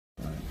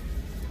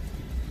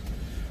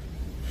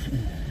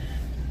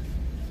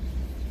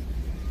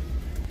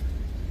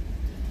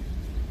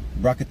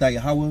Brakatah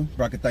Yahawah,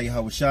 Brakatah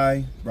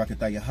Yahawashi,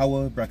 Brakatah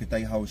Yahawah,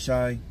 Brakatah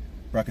Yahawashi,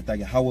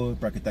 Brakatah Yahawah,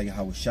 Brakatah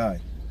Yahawashi.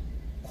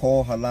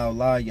 Call halal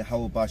la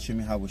Yahawah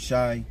BaHaSham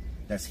Yahawashi.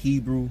 That's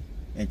Hebrew.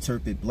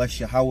 Interpret bless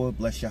Yahawah,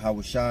 bless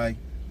Yahawashi.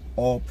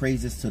 All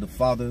praises to the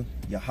Father,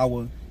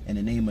 Yahawah, in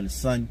the name of the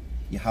Son,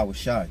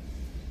 Yahawashi.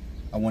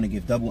 I want to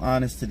give double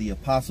honors to the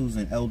apostles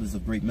and elders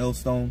of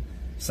GreatMillStone.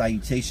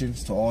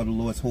 Salutations to all the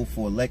Lord's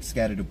hopeful elect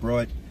scattered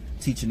abroad,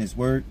 teaching his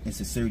word in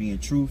sincerity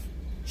and truth.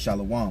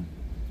 Shalom.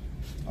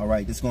 All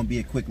right, this is going to be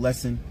a quick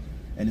lesson,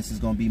 and this is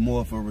going to be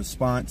more of a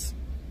response,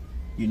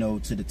 you know,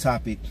 to the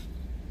topic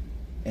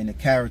and the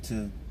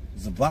character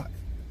Zabach.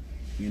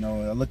 You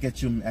know, I look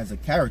at him as a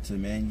character,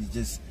 man. He's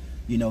just,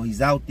 you know,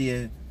 he's out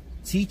there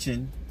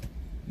teaching,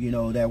 you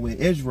know, that we're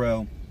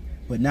Israel,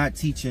 but not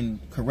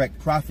teaching correct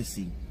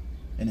prophecy.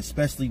 And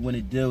especially when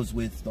it deals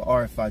with the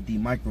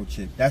RFID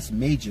microchip. That's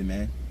major,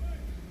 man.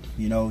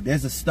 You know,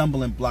 there's a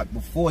stumbling block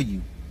before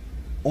you,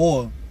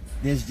 or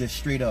there's just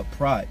straight up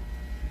pride.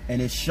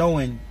 And it's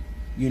showing,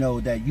 you know,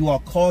 that you are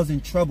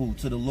causing trouble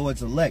to the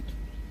Lord's elect,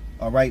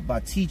 all right, by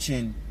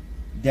teaching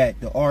that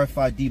the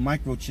RFID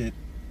microchip,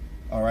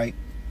 all right,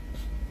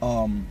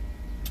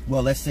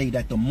 well, let's say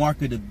that the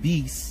mark of the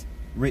beast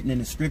written in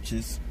the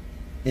scriptures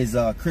is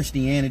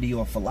Christianity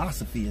or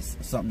philosophy or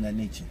something of that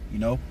nature, you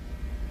know,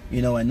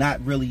 and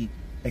not really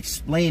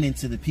explaining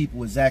to the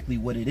people exactly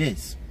what it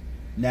is.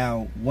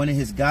 Now, one of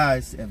his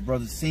guys, as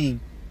brothers seen,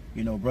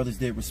 you know, brothers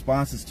did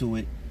responses to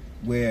it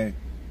where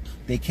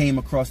they came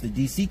across the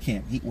DC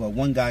camp. Well,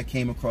 one guy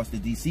came across the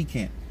DC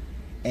camp,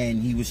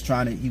 and he was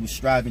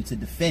striving to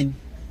defend,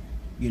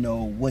 you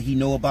know, what he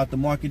know about the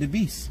mark of the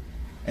beast.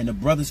 And the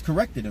brothers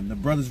corrected him. The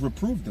brothers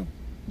reproved him,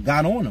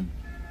 got on him,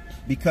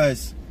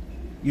 because,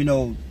 you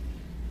know,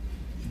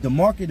 the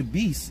mark of the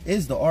beast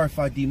is the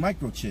RFID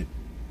microchip,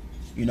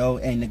 you know.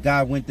 And the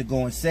guy went to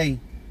go and say,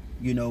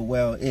 you know,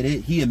 well,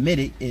 he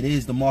admitted it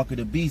is the mark of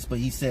the beast, but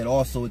he said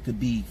also it could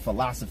be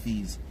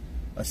philosophies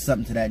or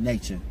something to that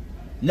nature.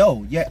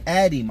 No, you're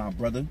adding, my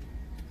brother.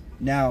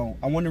 Now,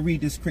 I want to read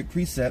this quick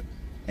precept,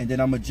 and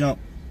then I'm going to jump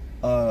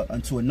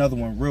into another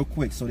one real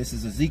quick. So this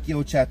is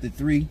Ezekiel chapter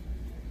 3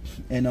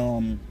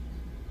 and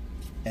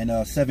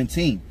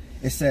 17.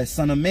 It says,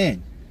 Son of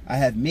man, I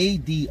have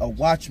made thee a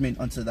watchman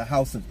unto the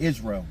house of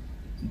Israel.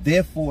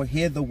 Therefore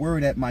hear the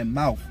word at my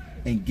mouth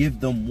and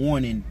give them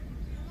warning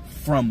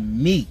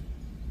from me.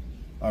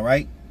 All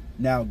right.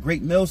 Now,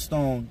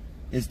 GreatMillStone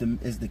is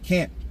the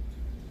camp,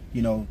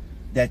 you know,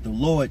 that the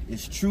Lord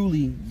is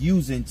truly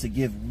using to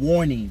give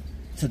warning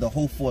to the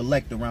hopeful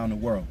elect around the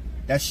world.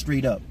 That's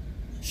straight up,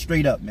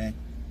 man.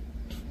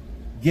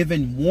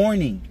 Giving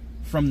warning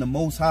from the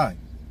Most High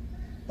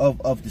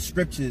of the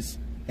scriptures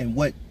and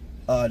what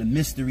the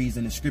mysteries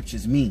in the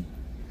scriptures mean.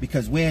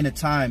 Because we're in a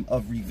time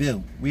of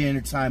reveal. We're in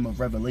a time of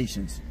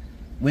revelations.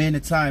 We're in a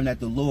time that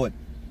the Lord,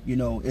 you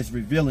know, is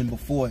revealing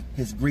before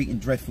his great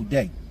and dreadful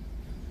day.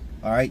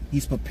 All right.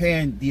 He's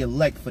preparing the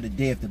elect for the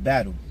day of the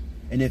battle.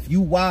 And if you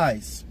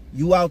wise,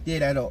 you out there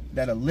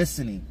that are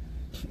listening,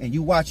 and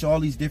you watch all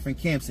these different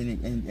camps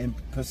and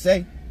per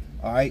se,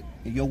 all right,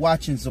 if you're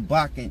watching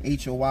Zabach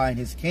and HOI and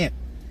his camp,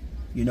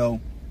 you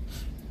know,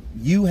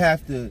 you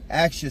have to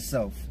ask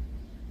yourself,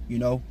 you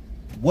know,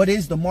 what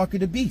is the mark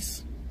of the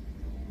beast?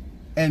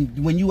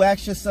 And when you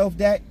ask yourself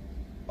that,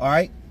 all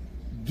right,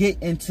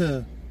 get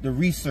into the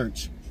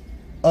research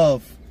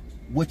of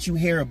what you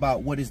hear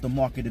about what is the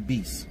mark of the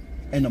beast.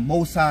 And the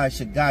Most High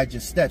should guide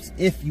your steps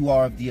if you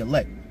are of the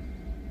elect.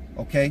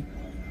 Okay?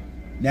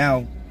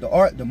 Now,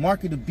 the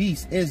mark of the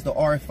beast is the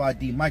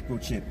RFID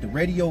microchip, the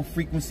radio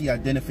frequency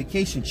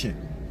identification chip.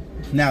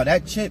 Now,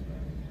 that chip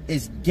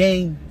is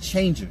game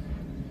changer.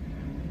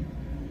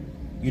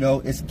 You know,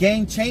 it's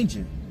game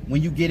changer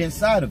when you get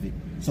inside of it.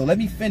 So let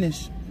me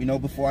finish, you know,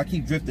 before I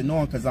keep drifting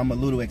on, because I'm a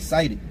little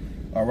excited.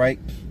 All right.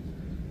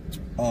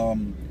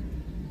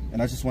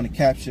 And I just want to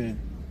capture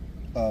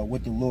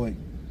what the Lord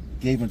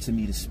gave unto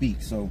me to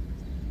speak. So,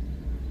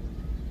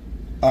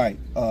 all right,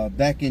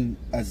 back in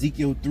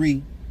Ezekiel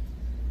 3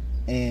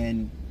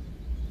 and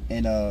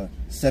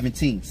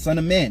 17. Son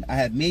of man, I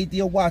have made thee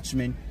a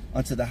watchman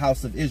unto the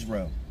house of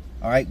Israel.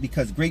 All right,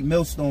 because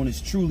GreatMillStone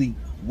is truly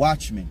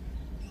watchman,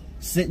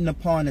 sitting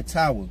upon a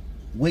tower,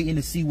 waiting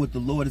to see what the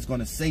Lord is going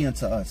to say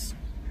unto us.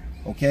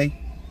 Okay,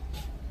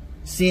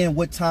 seeing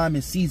what time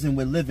and season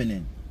we're living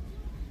in,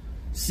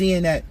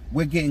 seeing that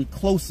we're getting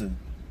closer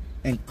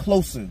and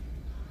closer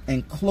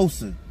and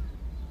closer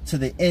to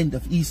the end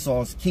of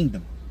Esau's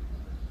kingdom.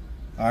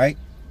 All right,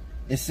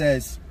 it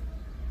says,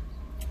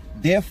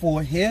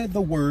 therefore hear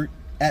the word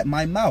at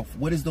my mouth.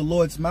 What is the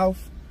Lord's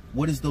mouth?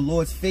 What is the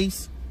Lord's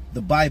face?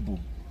 The Bible.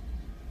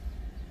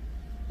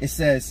 It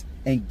says,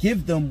 and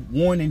give them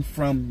warning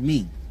from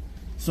me.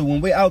 So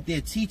when we're out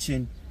there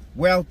teaching,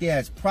 we're out there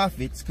as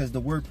prophets, because the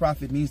word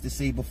prophet means to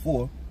say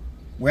before.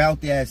 We're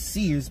out there as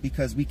seers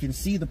because we can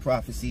see the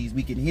prophecies.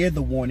 We can hear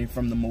the warning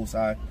from the Most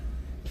High.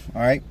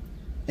 All right.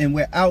 And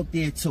we're out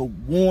there to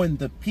warn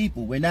the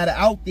people. We're not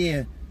out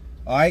there,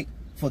 all right,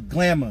 for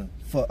glamour,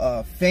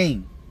 for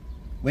fame.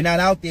 We're not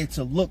out there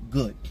to look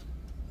good.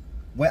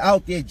 We're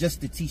out there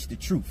just to teach the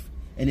truth.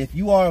 And if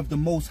you are of the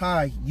Most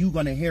High, you're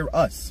going to hear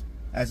us,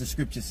 as the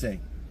scriptures say.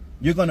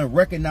 You're going to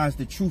recognize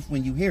the truth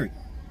when you hear it.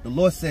 The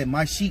Lord said,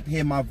 my sheep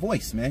hear my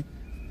voice, man.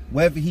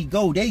 Wherever he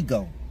go, they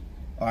go.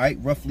 All right,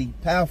 roughly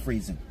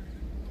paraphrasing.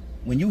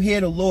 When you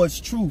hear the Lord's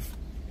truth,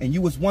 and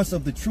you was once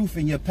of the truth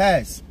in your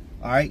past,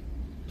 all right,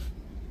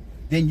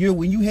 then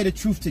when you hear the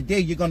truth today,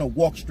 you're going to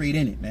walk straight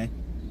in it, man.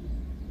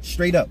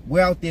 Straight up.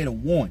 We're out there to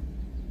warn.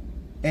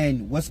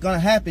 And what's going to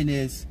happen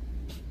is,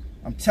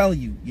 I'm telling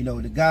you, you know,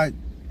 the guy,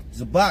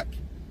 Zabach,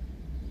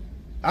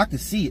 I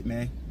could see it,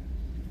 man.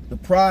 The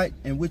pride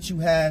in which you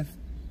have,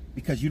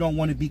 because you don't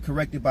want to be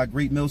corrected by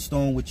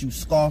GreatMillStone, which you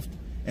scoffed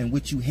and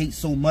which you hate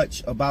so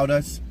much about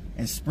us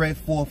and spread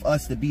forth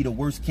us to be the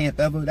worst camp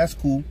ever. That's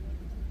cool,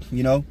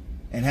 you know,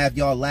 and have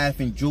y'all laugh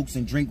and jokes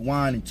and drink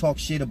wine and talk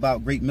shit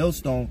about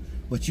GreatMillStone,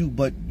 but you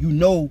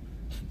know,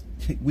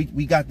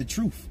 we got the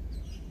truth,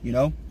 you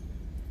know.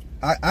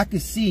 I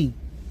could see,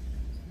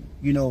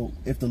 you know,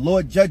 if the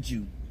Lord judge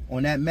you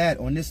on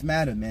this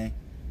matter, man,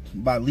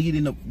 by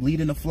leading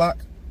the flock,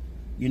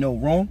 you know,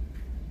 wrong,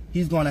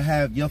 he's going to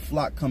have your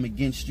flock come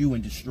against you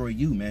and destroy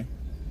you, man.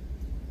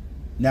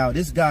 Now,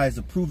 this guy is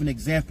a proven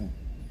example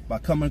by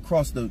coming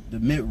across the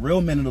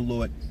real men of the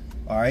Lord,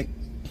 all right?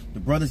 The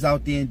brothers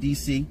out there in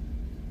D.C.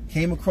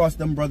 came across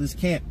them brothers'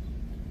 camp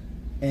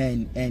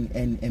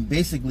and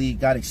basically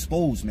got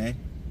exposed, man.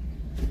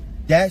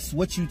 That's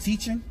what you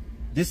teaching?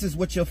 This is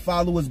what your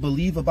followers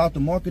believe about the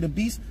mark of the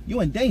beast?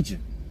 You're in danger.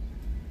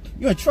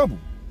 You're in trouble.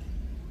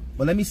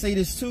 But let me say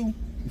this too,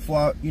 before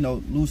I, you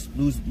know, lose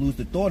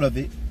the thought of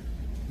it,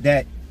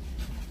 that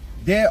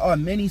there are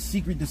many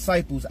secret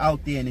disciples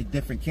out there in the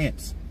different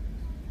camps.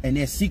 And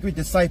they're secret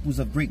disciples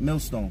of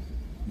GreatMillStone.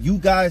 You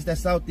guys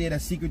that's out there,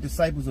 that's secret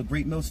disciples of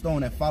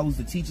GreatMillStone, that follows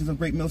the teachings of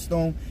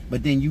GreatMillStone,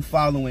 but then you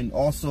following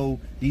also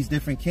these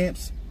different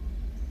camps,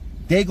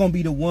 they're going to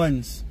be the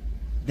ones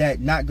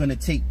that not going to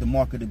take the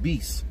mark of the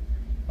beast.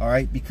 All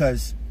right,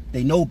 because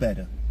they know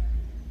better.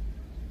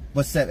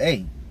 But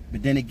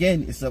then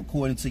again, it's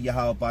according to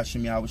Yahawah,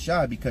 BaHaSham,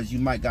 Yahawashi, because you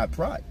might got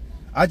pride.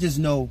 I just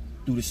know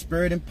through the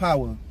spirit and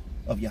power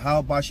of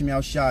Yahawah, BaHaSham,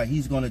 Yahawashi,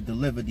 he's going to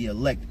deliver the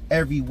elect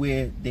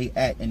everywhere they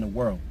at in the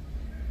world.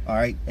 All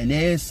right, and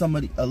there is some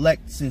of the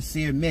elect,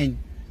 sincere men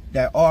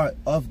that are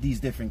of these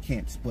different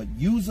camps. But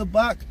you,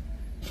 Zabach,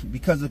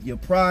 because of your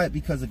pride,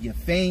 because of your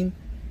fame,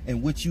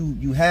 and what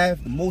you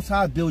have, the Most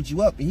High builds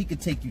you up, and he could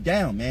take you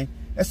down, man.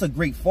 That's a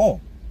great fall.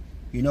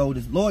 You know,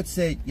 the Lord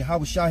said,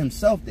 Yahawashi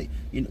himself, that,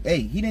 you know,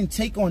 hey, he didn't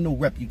take on no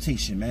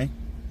reputation, man.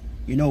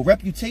 You know,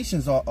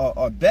 reputations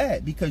are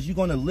bad, because you're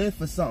going to live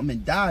for something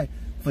and die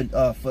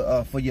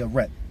for your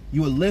rep.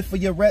 You will live for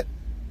your rep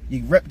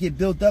get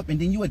built up,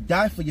 and then you would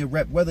die for your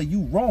rep, whether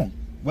you wrong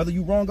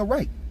or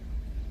right.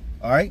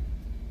 All right?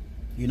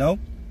 You know?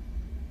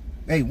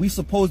 Hey, we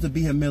supposed to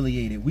be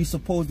humiliated. We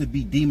supposed to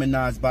be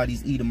demonized by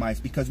these Edomites,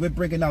 because we're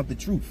bringing out the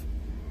truth.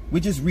 We're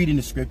just reading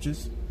the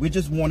scriptures. We're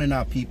just warning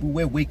our people.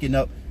 We're waking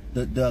up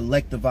the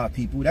elect of our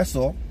people. That's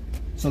all.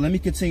 So let me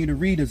continue to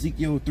read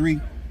Ezekiel 3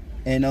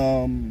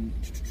 and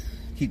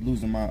keep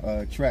losing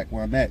my track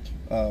where I'm at.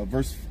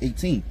 Verse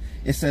 18.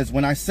 It says,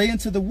 when I say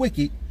unto the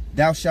wicked,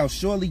 thou shalt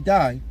surely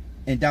die,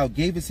 and thou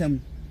gavest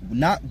him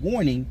not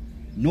warning,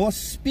 nor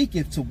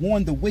speaketh to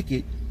warn the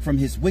wicked from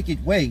his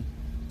wicked way,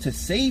 to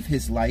save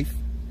his life,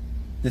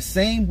 the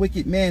same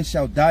wicked man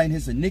shall die in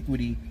his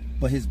iniquity,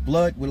 but his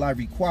blood will I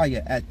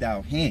require at thy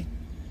hand.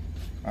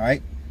 All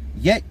right.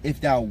 Yet if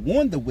thou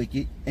warn the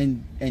wicked,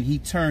 and he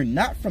turn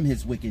not from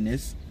his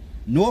wickedness,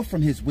 nor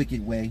from his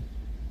wicked way,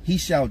 he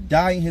shall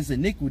die in his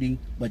iniquity,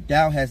 but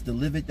thou hast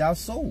delivered thy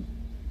soul.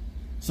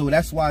 So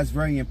that's why it's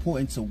very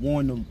important to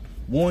warn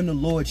the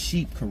Lord's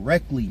sheep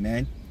correctly,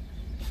 man.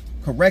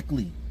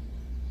 Correctly.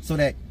 So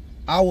that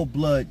our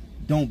blood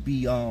don't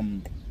be,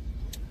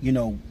 you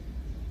know,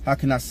 how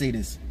can I say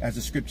this, as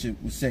the scripture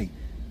would say,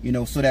 you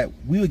know, so that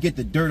we would get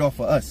the dirt off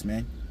of us,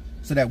 man.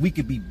 So that we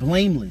could be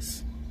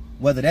blameless.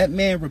 Whether that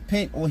man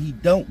repent or he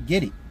don't,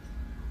 get it.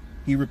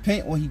 He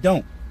repent or he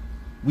don't.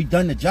 We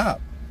done the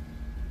job.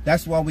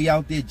 That's why we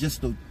out there,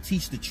 just to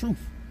teach the truth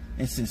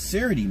and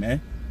sincerity,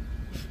 man.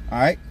 All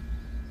right?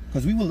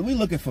 Because we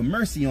looking for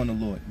mercy on the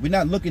Lord. We're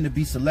not looking to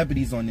be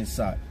celebrities on this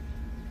side.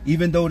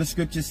 Even though the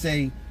scriptures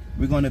say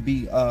we're going to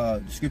be,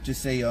 the scriptures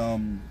say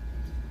in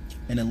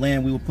the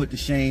land we will put to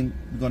shame.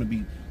 We're going to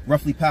be,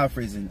 roughly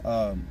paraphrasing,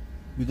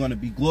 we're going to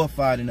be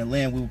glorified in the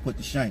land we will put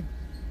to shame.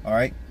 All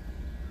right?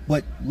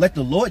 But let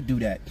the Lord do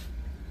that.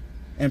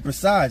 And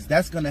besides,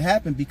 that's going to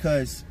happen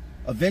because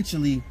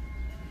eventually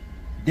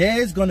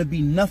there's going to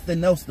be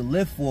nothing else to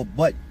live for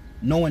but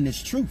knowing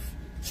this truth.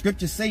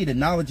 Scriptures say the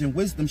knowledge and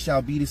wisdom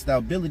shall be the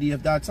stability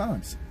of thy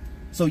times.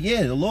 So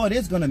yeah, the Lord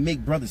is going to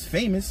make brothers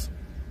famous.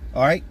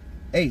 All right.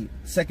 Hey,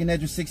 2nd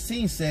Ezra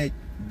 16 said,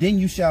 then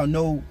you shall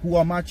know who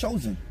are my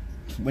chosen.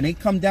 When they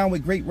come down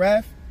with great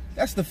wrath,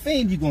 that's the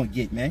fame you're going to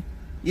get, man.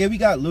 Yeah, we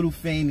got little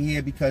fame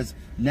here because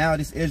now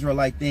this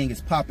Israelite thing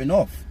is popping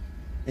off.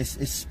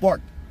 It's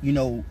sparked, you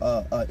know,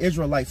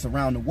 Israelites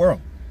around the world.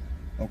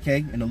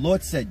 Okay, and the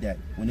Lord said that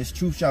when this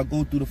truth shall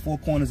go through the four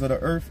corners of the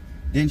earth,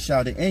 then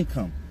shall the end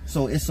come.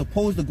 So it's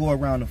supposed to go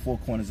around the four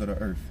corners of the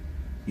earth.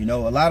 You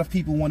know, a lot of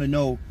people want to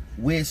know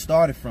where it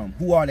started from.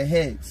 Who are the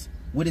heads?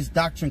 Where does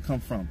doctrine come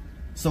from?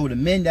 So the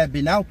men that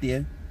been out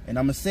there, and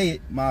I'm going to say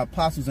it, my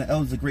apostles and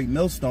elders of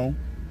GreatMillStone,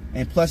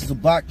 and plus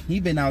Zabach, he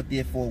been out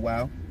there for a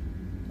while.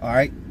 All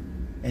right.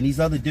 And these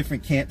other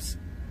different camps,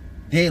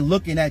 they're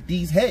looking at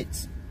these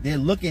heads. They're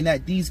looking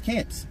at these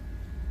camps.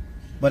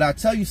 But I'll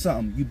tell you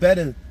something. You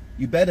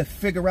better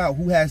figure out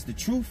who has the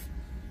truth.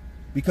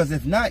 Because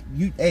if not,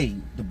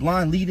 the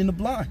blind leading the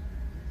blind.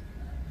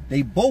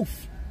 They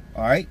both,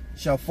 all right,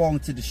 shall fall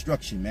into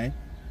destruction, man.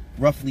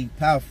 Roughly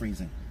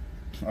paraphrasing.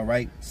 All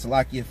right.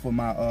 Salakia for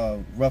my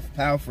rough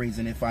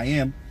paraphrasing if I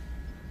am.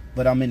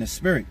 But I'm in the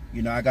spirit.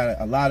 You know, I got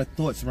a lot of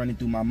thoughts running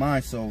through my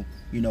mind. So,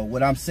 you know,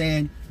 what I'm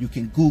saying, you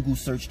can Google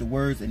search the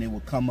words and it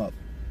will come up.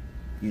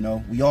 You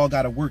know, we all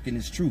got to work in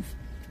this truth.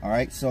 All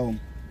right. So,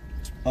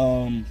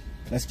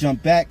 let's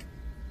jump back.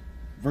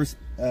 Verse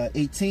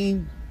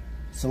 18.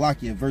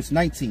 Salakia, verse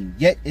 19.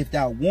 Yet if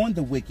thou warn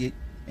the wicked,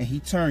 and he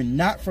turn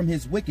not from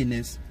his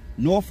wickedness,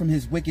 nor from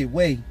his wicked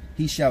way,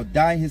 he shall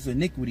die in his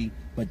iniquity,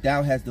 but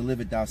thou hast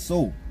delivered thy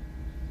soul.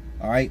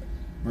 All right.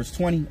 Verse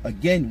 20.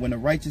 Again, when a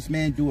righteous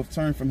man doeth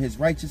turn from his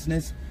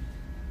righteousness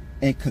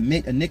and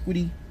commit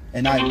iniquity,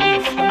 and I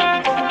lay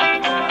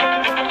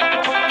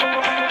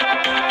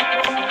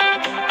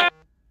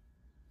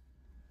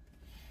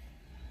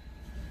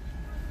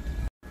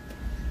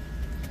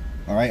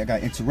All right, I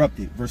got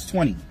interrupted. Verse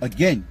 20.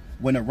 Again,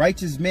 when a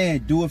righteous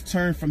man doeth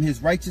turn from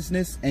his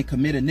righteousness and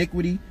commit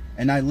iniquity,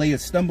 and I lay a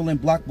stumbling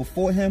block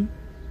before him,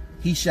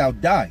 he shall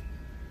die,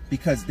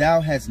 because thou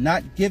hast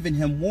not given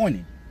him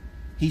warning.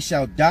 He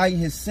shall die in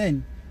his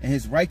sin, and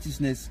his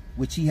righteousness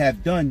which he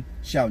hath done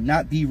shall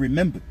not be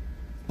remembered,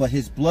 but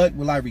his blood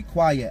will I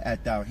require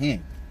at thy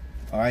hand.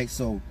 All right,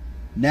 so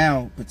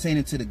now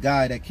pertaining to the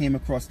guy that came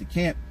across the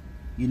camp,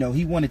 you know,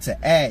 he wanted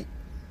to add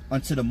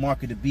unto the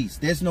mark of the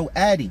beast. There's no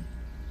adding.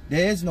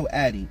 There is no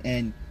adding.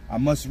 And I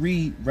must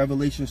read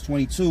Revelations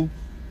 22,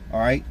 all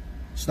right,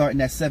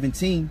 starting at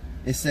 17.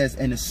 It says,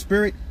 and the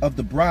spirit of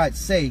the bride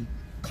say,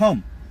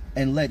 come,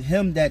 and let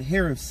him that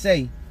heareth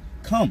say,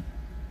 come,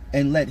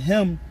 and let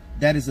him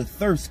that is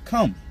athirst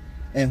come,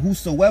 and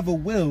whosoever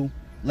will,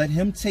 let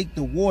him take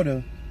the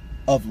water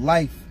of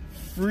life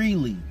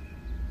freely.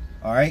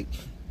 All right,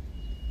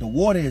 the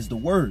water is the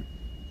word.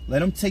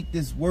 Let him take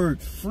this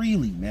word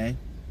freely, man.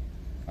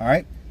 All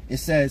right, it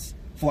says,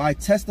 for I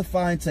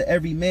testify unto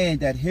every man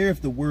that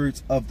heareth the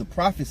words of the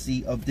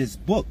prophecy of this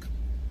book.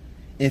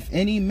 If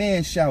any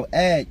man shall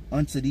add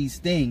unto these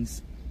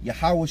things,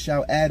 Yahawah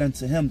shall add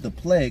unto him the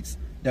plagues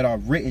that are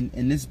written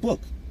in this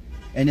book.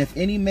 And if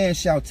any man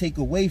shall take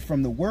away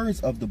from the words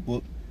of the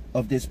book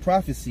of this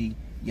prophecy,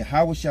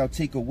 Yahawah shall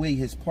take away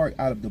his part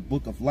out of the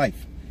book of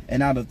life,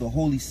 and out of the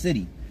holy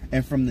city,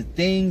 and from the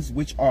things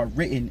which are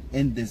written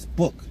in this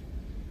book.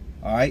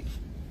 All right.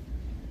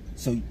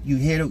 So you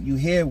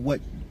hear what,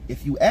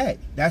 if you add,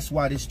 that's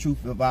why this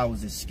truth of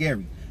ours is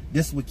scary.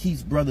 This is what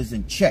keeps brothers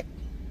in check.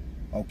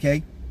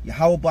 Okay.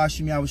 Yahawah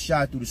BaHaSham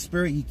Yahawashi through the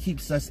spirit, he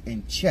keeps us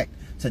in check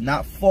to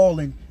not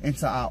falling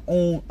into our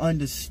own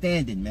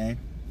understanding, man.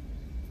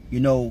 You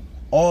know,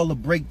 all the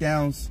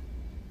breakdowns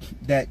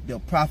that the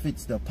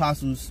prophets, the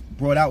apostles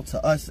brought out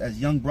to us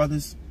as young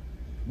brothers,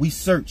 we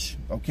search,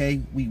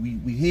 okay? We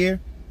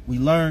hear, we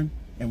learn,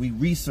 and we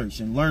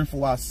research and learn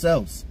for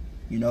ourselves,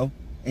 you know?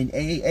 And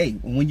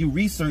when you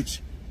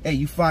research,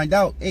 you find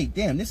out,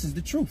 damn, this is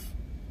the truth.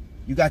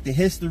 You got the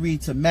history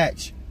to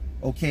match,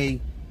 okay,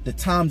 the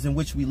times in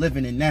which we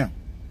living in now,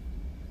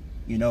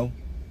 you know?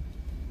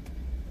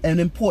 And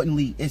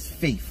importantly, it's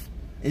faith.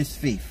 It's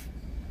faith.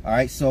 All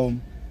right, so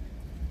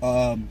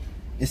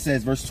it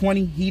says, verse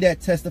 20, he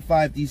that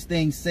testifieth these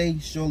things say,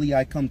 surely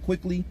I come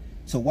quickly.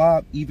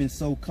 Tawab, even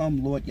so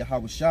come, Lord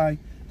Yahawashi.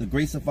 The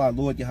grace of our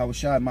Lord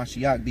Yahawashi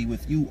Mashiach be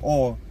with you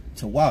all.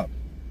 Tawab.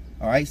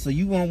 All right, so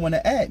you don't want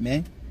to add,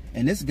 man.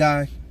 And this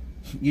guy,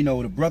 you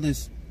know, the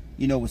brothers,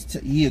 you know,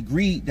 he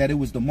agreed that it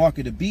was the mark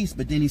of the beast,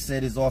 but then he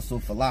said it's also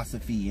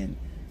philosophy and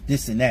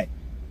this and that.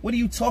 What are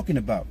you talking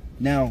about?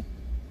 Now,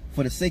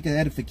 for the sake of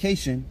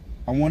edification,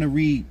 I want to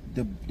read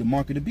the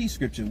mark of the beast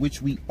scripture,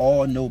 which we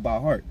all know by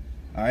heart.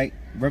 All right,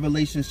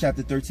 Revelations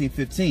chapter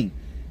 13:15.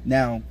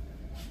 Now,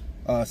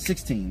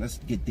 16. Let's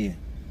get there,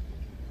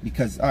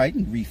 because all right,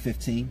 you can read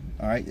 15.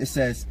 All right, it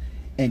says,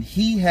 and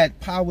he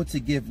had power to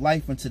give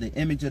life unto the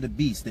image of the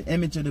beast. The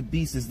image of the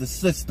beast is the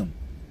system.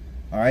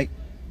 All right,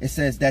 it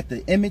says that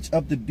the image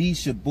of the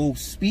beast should both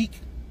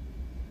speak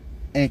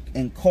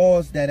and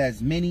cause that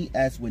as many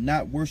as would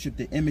not worship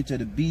the image of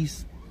the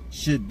beast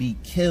should be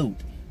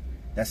killed.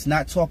 That's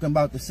not talking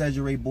about the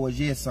Cesare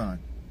Borgia sign.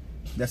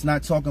 That's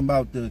not talking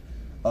about the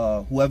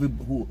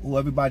who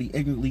everybody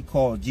ignorantly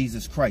called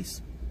Jesus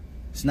Christ.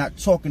 It's not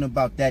talking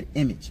about that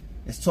image.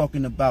 It's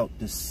talking about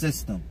the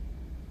system.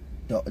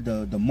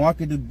 The mark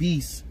of the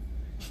beast,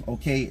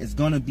 okay, is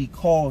going to be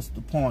caused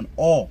upon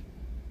all.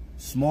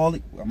 Small,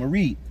 I'm going to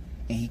read.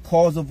 And he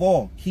calls of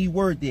all. Key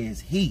word there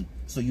is he.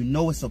 So you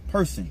know it's a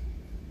person.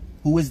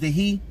 Who is the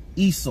he?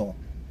 Esau.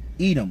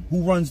 Edom.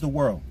 Who runs the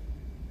world?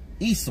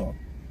 Esau.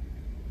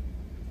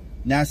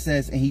 Now it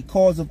says, and he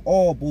caused of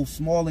all, both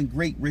small and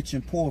great, rich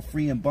and poor,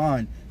 free and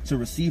bond, to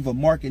receive a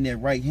mark in their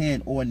right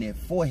hand or in their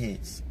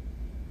foreheads.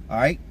 All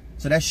right.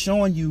 So that's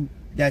showing you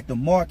that the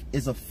mark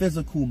is a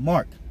physical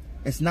mark.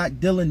 It's not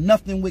dealing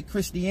nothing with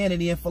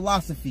Christianity and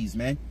philosophies,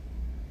 man.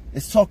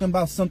 It's talking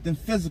about something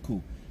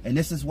physical. And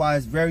this is why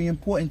it's very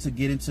important to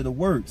get into the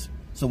words.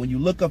 So when you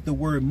look up the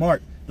word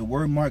mark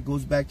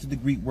goes back to the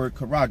Greek word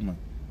charagma.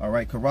 All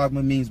right.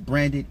 Charagma means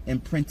branded,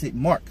 imprinted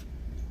mark.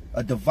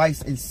 A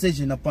device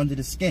incision up under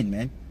the skin,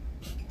 man.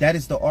 That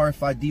is the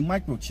RFID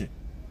microchip.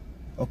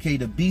 Okay,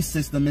 the B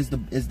system is the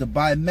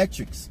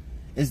biometrics.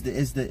 Is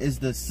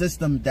the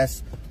system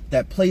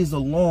that plays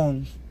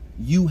along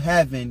you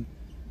having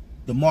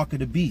the mark of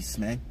the beast,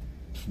 man.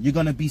 You're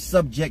gonna be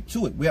subject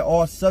to it. We're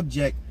all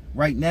subject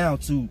right now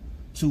to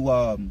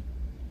the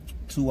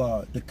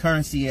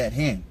currency at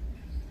hand,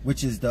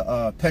 which is the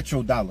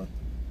petrodollar,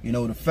 you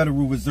know, the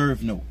Federal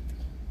Reserve note.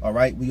 All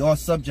right, we all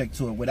subject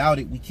to it. Without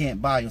it, we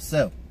can't buy or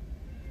sell.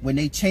 When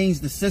they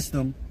change the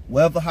system,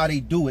 whatever how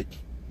they do it,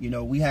 you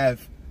know, we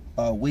have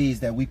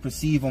ways that we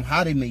perceive on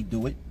how they may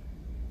do it.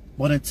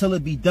 But until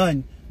it be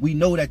done, we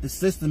know that the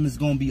system is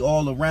going to be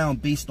all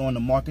around based on the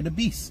mark of the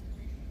beast.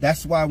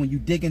 That's why when you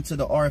dig into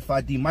the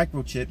RFID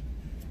microchip,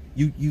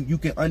 you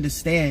can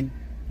understand,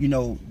 you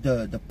know,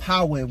 the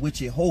power in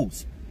which it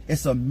holds.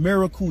 It's a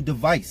miracle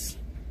device.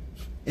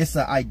 It's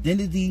an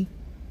identity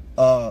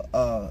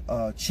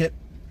chip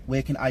where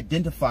it can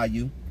identify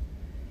you.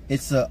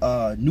 It's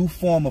a new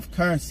form of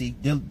currency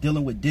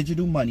dealing with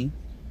digital money.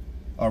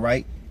 All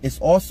right. It's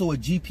also a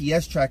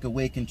GPS tracker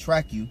where it can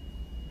track you.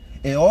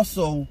 It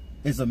also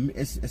is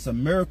it's a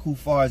miracle as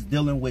far as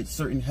dealing with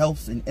certain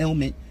healths and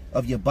ailment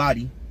of your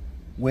body,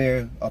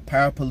 where a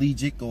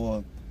paraplegic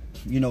or,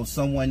 you know,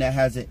 someone that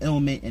has an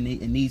ailment and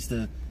it needs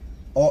to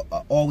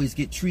always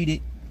get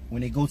treated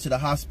when they go to the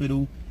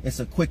hospital. It's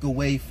a quicker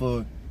way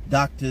for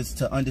doctors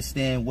to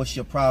understand what's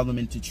your problem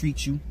and to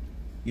treat you.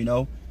 You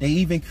know, they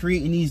even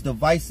creating these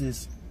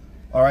devices,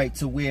 all right,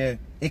 to where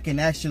it can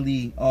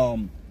actually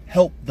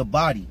help the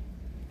body,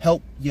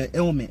 help your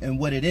ailment and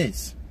what it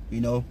is, you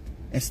know,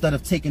 instead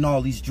of taking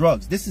all these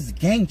drugs. This is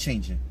game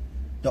changing.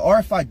 The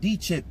RFID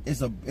chip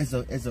is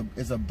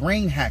a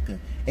brain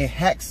hacker. It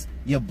hacks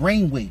your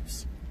brain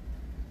waves.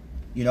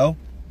 You know,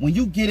 when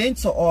you get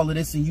into all of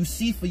this and you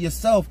see for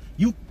yourself,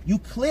 you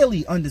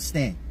clearly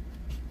understand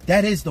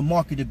that is the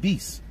mark of the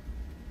beast.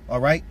 All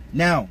right.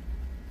 Now,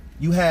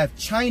 you have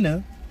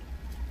China,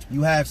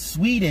 you have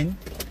Sweden,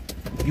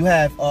 you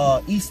have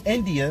East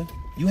India.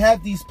 You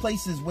have these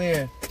places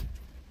where,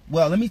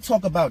 well, let me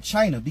talk about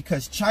China,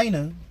 because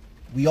China,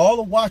 we all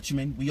are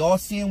watchmen. We all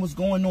seeing what's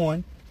going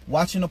on,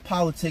 watching the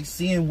politics,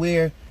 seeing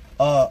where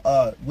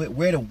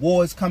the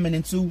war is coming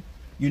into.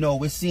 You know,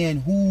 we're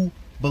seeing who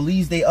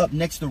believes they up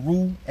next to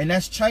rule, and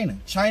that's China.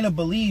 China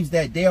believes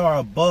that they are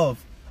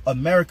above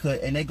America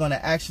and they're going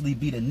to actually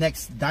be the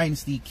next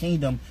dynasty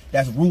kingdom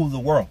that's rule the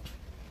world.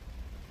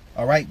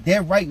 All right. They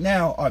right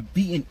now are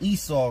beating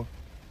Esau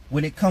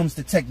when it comes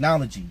to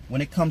technology, when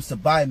it comes to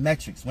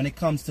biometrics, when it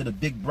comes to the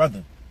big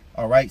brother.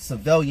 All right.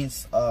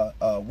 Surveillance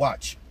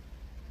watch.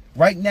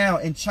 Right now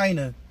in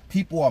China,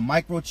 people are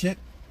microchipped.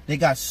 They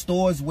got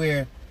stores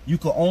where you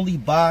can only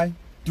buy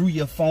through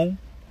your phone.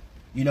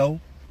 You know,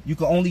 you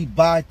can only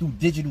buy through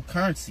digital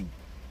currency.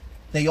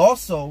 They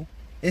also,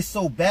 it's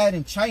so bad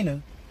in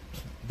China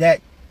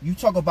that you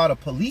talk about a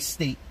police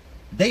state.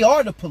 They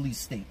are the police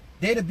state.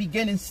 They're the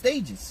beginning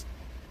stages.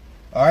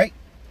 All right.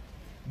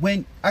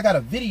 When I got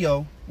a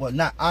video, well,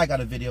 not I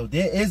got a video.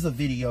 There is a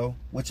video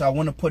which I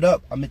want to put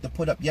up. I meant to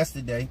put up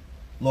yesterday,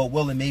 Lord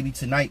willing, maybe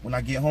tonight when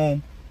I get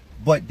home.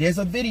 But there's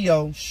a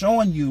video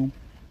showing you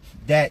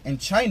that in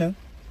China,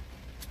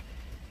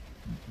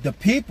 the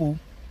people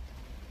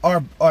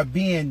are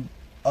being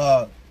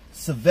are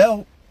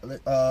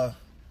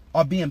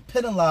being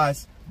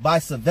penalized by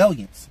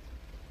surveillance.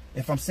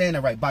 If I'm saying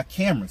that right, by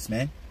cameras,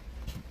 man.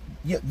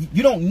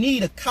 You don't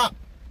need a cop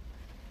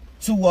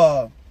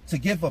to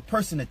give a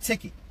person a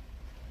ticket.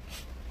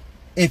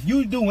 If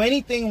you do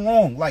anything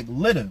wrong, like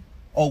litter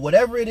or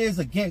whatever it is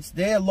against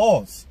their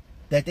laws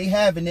that they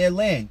have in their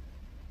land,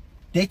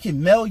 they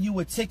can mail you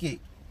a ticket,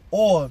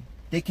 or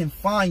they can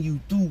fine you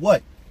through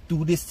what?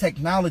 Through this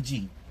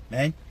technology,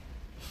 man.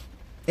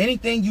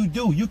 Anything you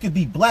do, you could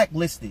be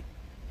blacklisted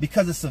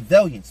because of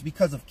surveillance,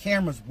 because of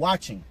cameras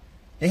watching.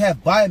 They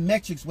have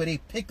biometrics where they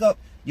pick up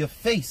your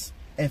face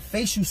and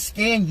facial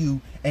scan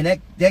you,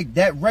 and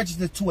that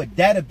registers to a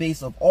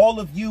database of all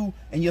of you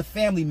and your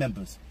family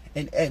members,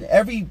 and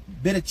every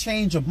bit of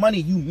change of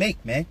money you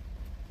make, man.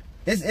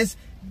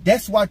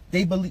 That's why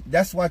they believe.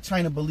 That's why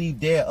China believe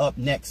they're up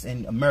next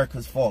and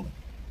America's falling.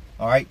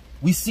 All right,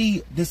 we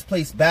see this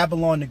place,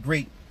 Babylon the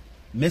Great,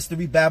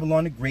 Mystery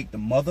Babylon the Great, the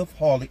mother of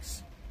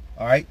harlots.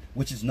 All right,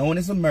 which is known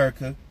as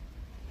America,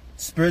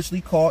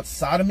 spiritually called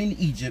Sodom and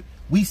Egypt.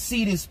 We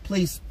see this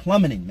place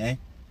plummeting, man.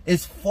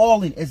 It's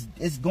falling.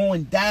 It's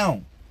going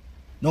down.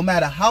 No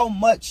matter how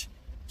much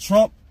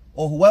Trump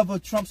or whoever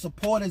Trump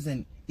supporters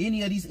and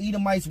any of these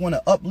Edomites want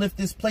to uplift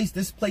this place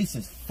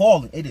is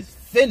falling. It is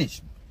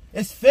finished.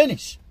 It's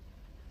finished.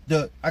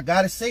 I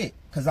gotta say it,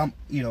 because I'm,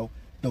 you know,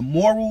 the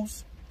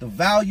morals, the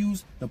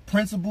values, the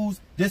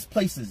principles, this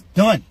place is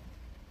done.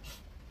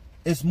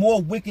 It's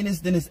more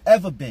wickedness than it's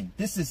ever been.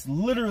 This is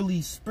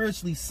literally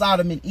spiritually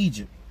Sodom and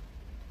Egypt.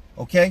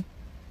 Okay?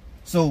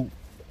 So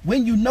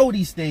when you know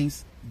these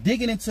things,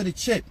 digging into the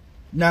chip.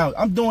 Now,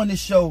 I'm doing this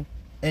show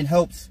in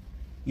helps,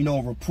 you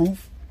know,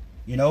 reproof,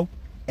 you know,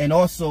 and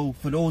also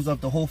for those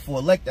of the hopeful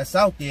elect that's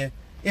out there,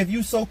 if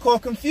you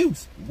so-called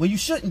confused, well, you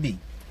shouldn't be,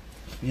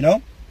 you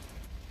know.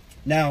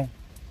 Now,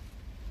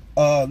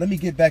 let me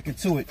get back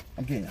into it.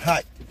 I'm getting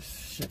hot.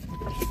 Shit,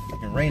 it's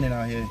fucking raining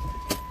out here.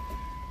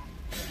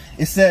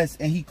 It says,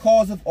 and he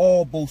causeth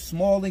all, both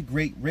small and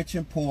great, rich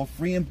and poor,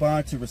 free and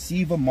bond, to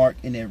receive a mark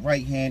in their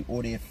right hand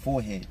or their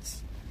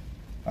foreheads.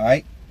 All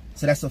right.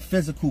 So that's a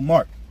physical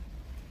mark.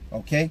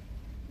 Okay.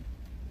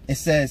 It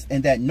says,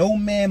 and that no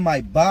man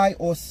might buy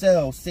or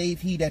sell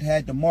save he that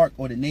had the mark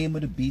or the name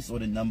of the beast or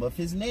the number of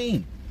his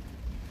name.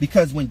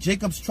 Because when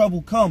Jacob's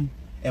trouble come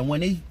and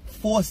when they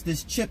force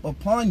this chip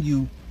upon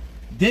you,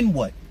 then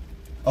what?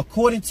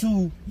 According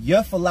to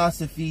your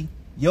philosophy,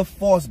 your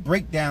false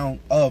breakdown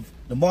of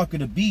the mark of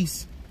the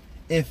beast,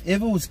 if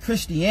it was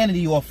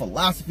Christianity or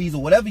philosophies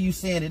or whatever you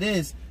saying it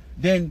is,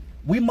 then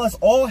we must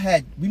all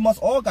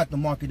got the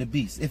mark of the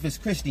beast. If it's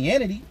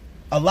Christianity,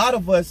 a lot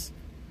of us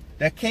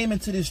that came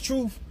into this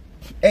truth,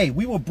 hey,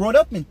 we were brought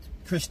up in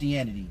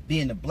Christianity,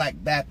 being the Black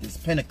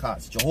Baptist,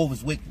 Pentecost,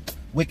 Jehovah's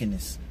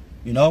wickedness,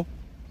 you know,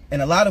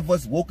 and a lot of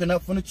us woken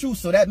up from the truth.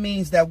 So that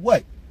means that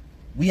what?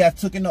 We have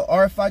taken the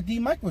RFID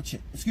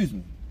microchip. Excuse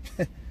me.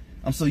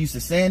 I'm so used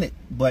to saying it,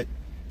 but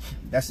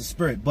that's the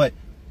spirit. But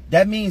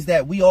that means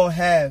that we all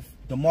have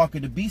the mark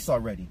of the beast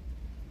already.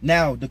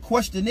 Now, the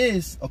question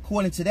is,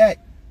 according to that,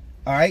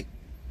 all right,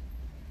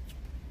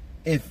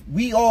 if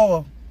we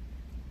all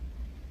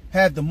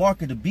have the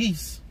mark of the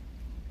beast,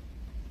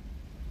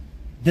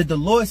 did the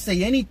Lord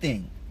say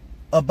anything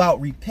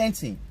about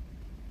repenting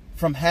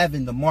from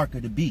having the mark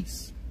of the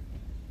beast?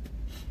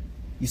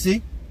 You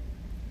see?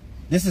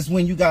 This is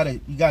when you gotta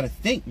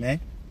think, man.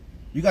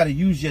 You gotta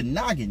use your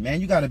noggin,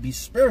 man. You gotta be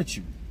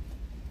spiritual.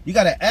 You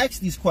gotta ask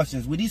these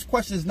questions. With these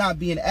questions not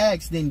being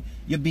asked, then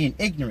you're being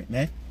ignorant,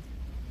 man.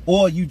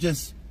 Or you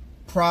just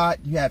pride.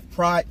 You have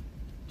pride.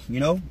 You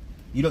know.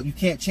 You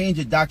can't change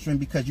your doctrine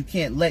because you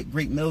can't let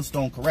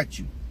GreatMillStone correct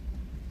you.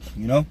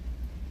 You know.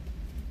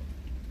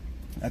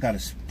 I got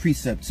a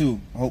precept too.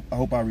 I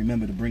hope I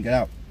remember to bring it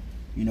out.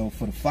 You know,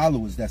 for the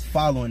followers that's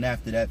following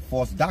after that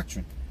false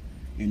doctrine.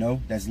 You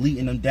know, that's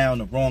leading them down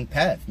the wrong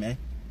path, man.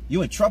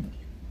 You in trouble.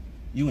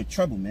 You in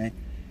trouble, man.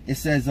 It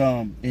says,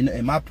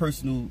 in my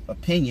personal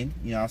opinion,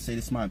 you know, I'll say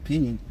this is my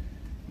opinion,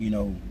 you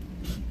know,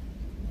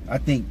 I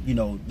think, you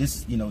know,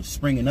 this, you know,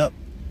 springing up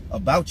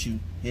about you,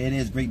 here it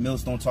is,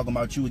 GreatMillStone talking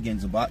about you again,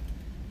 Zabach,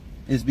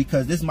 is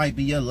because this might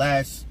be your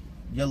last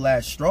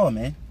straw,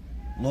 man.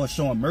 Lord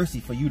showing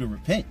mercy for you to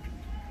repent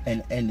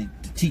and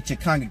to teach your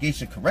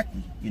congregation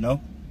correctly, you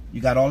know.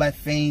 You got all that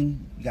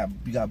fame, you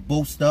got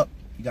boast up,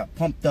 you got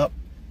pumped up,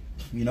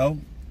 you know.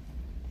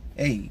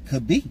 Hey,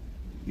 could be,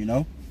 you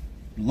know.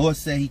 The Lord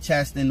said he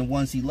chastened the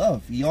ones he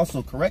loved. He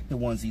also correct the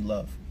ones he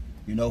loved.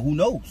 You know, who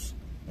knows?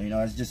 You know,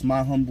 it's just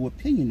my humble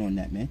opinion on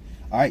that, man.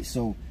 All right,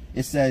 so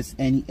it says,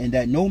 and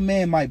that no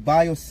man might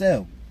buy or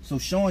sell. So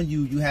showing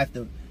you, you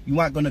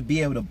aren't going to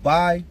be able to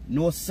buy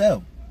nor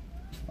sell.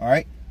 All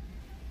right.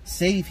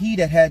 Save he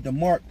that had the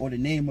mark or the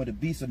name of the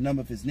beast or the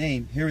number of his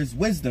name. Here is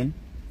wisdom.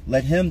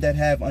 Let him that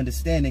have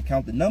understanding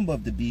count the number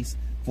of the beast,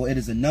 for it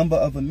is a number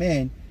of a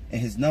man,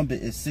 and his number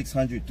is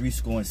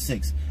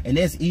 666. And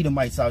there's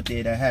Edomites out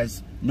there that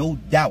has no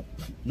doubt,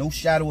 no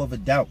shadow of a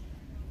doubt,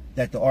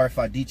 that the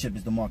RFID chip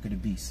is the mark of the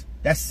beast.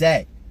 That's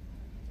sad.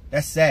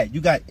 That's sad.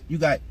 You got,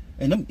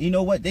 and them, you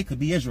know what? They could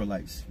be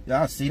Israelites.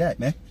 I'll see that,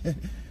 man,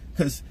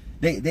 because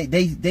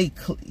they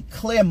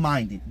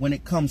clear-minded when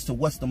it comes to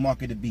what's the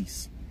mark of the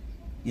beast.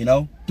 You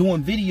know,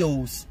 doing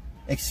videos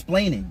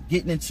explaining,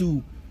 getting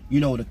into, you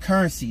know, the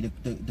currency,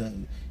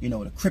 the you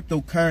know, the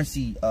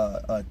cryptocurrency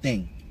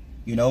thing,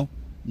 you know.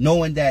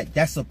 Knowing that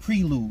that's a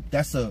prelude,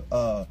 that's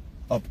a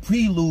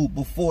prelude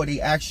before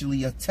they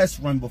actually, a test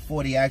run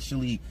before they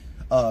actually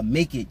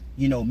make it,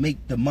 you know,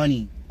 make the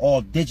money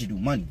all digital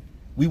money.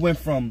 We went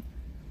from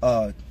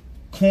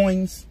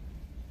coins,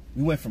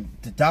 we went from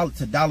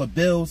dollar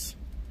bills,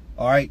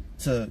 all right,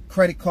 to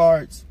credit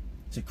cards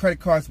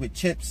with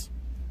chips,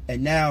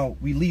 and now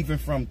we leaving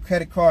from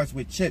credit cards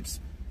with chips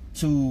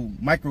to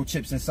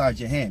microchips inside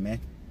your hand, man.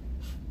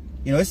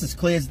 You know, this is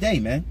clear as day,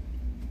 man.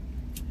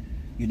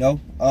 You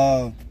know,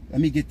 let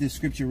me get this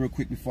scripture real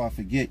quick before I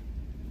forget.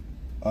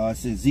 It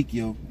says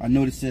Ezekiel. I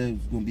know this said it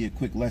was going to be a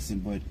quick lesson,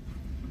 but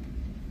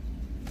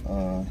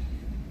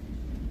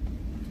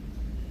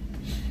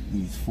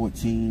it's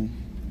 14.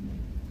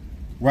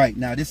 Right,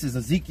 now this is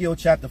Ezekiel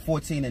chapter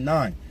 14 and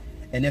 9.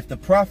 And if the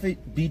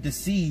prophet be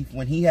deceived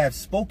when he have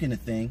spoken a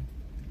thing,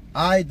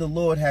 I, the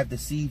Lord, have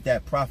deceived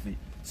that prophet.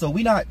 So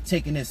we're not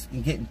taking this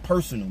and getting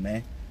personal,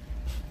 man.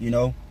 You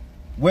know,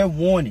 we're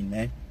warning,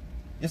 man.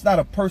 It's not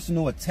a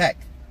personal attack,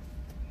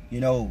 you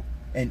know.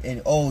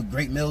 And oh,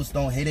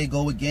 GreatMillStone, here they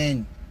go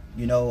again,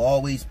 you know,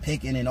 always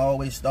picking and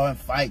always starting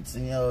fights,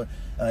 and you know,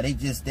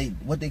 they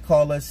what they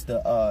call us,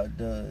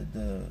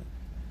 the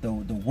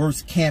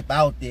worst camp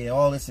out there,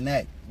 all this and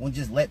that. We'll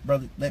just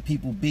let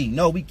people be.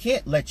 No, we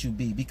can't let you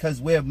be, because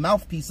we're a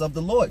mouthpiece of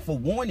the Lord for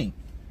warning,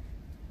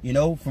 you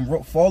know,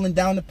 from falling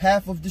down the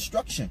path of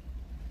destruction.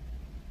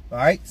 All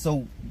right,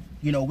 so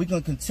you know, we're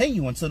gonna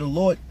continue until the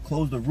Lord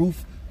close the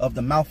roof of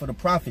the mouth of the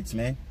prophets,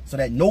 man, so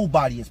that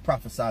nobody is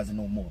prophesizing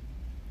no more.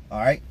 All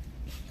right,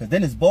 because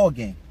then it's ball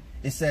game.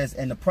 It says,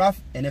 and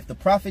if the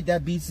prophet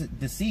that be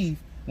deceived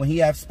when he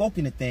hath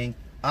spoken a thing,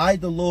 I,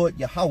 the Lord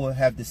Yahawah,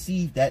 have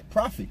deceived that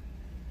prophet,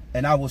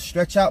 and I will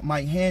stretch out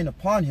my hand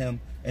upon him,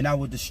 and I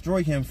will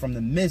destroy him from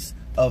the midst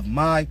of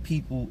my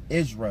people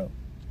Israel,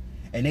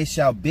 and they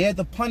shall bear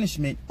the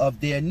punishment of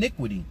their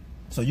iniquity.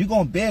 So you're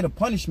gonna bear the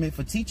punishment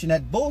for teaching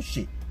that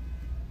bullshit.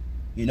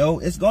 You know,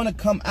 it's gonna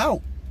come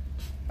out.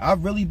 I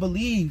really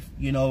believe,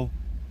 you know,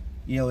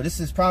 this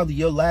is probably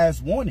your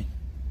last warning.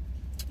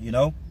 You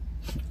know,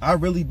 I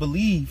really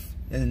believe,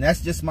 and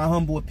that's just my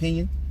humble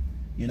opinion,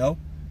 you know,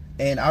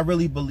 and I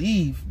really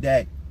believe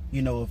that,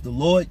 you know, if the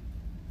Lord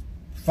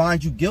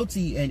finds you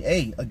guilty and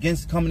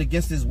coming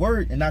against his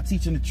word and not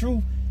teaching the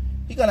truth,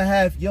 he's gonna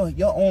have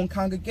your own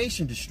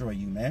congregation destroy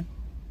you, man,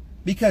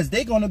 because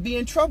they're gonna be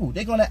in trouble.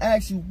 They're gonna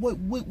ask you, what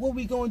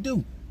we gonna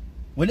do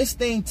when this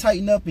thing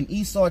tighten up and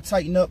Esau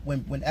tighten up,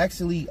 when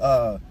actually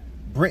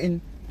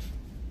Brexit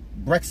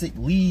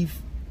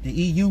leave the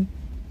EU,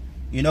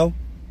 you know,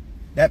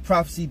 that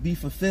prophecy be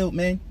fulfilled,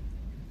 man,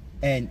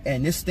 and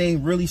this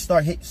thing really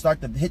start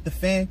to hit the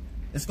fan.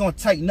 It's gonna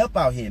tighten up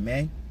out here,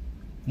 man.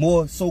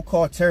 More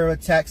so-called terror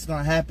attacks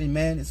gonna happen,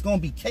 man. It's gonna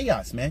be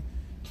chaos, man.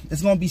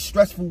 It's gonna be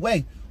stressful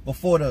way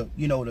before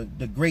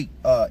the great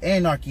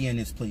anarchy in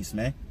this place,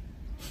 man.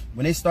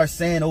 When they start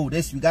saying, oh,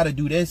 we gotta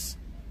do this,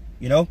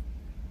 you know,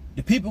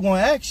 the people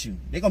gonna ask you.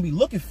 They're gonna be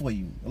looking for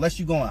you, unless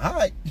you're gonna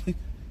hide. They're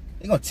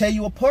gonna tear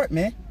you apart,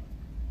 man.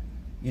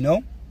 You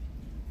know.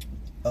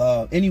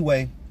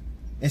 Anyway,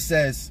 it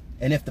says,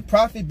 and if the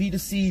prophet be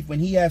deceived when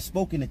he hath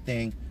spoken a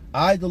thing,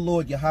 I, the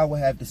Lord Yahawah,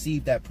 have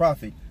deceived that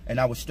prophet, and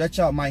I will stretch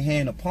out my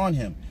hand upon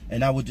him,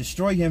 and I will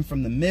destroy him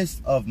from the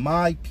midst of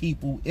my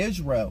people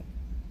Israel.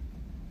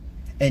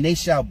 And they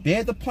shall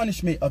bear the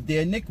punishment of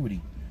their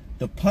iniquity.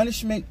 The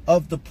punishment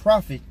of the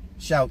prophet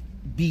shall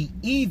be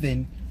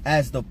even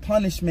as the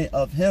punishment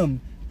of him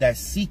that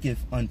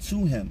seeketh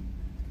unto him.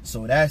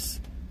 So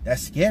that's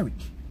scary,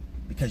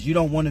 because you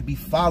don't want to be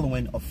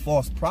following a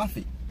false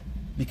prophet.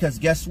 Because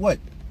guess what?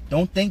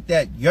 Don't think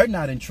that you're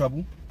not in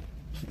trouble.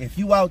 If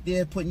you out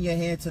there putting your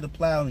hand to the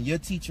plow and you're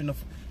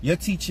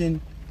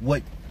teaching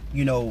what,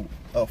 you know,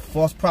 a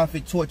false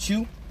prophet taught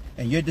you,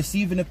 and you're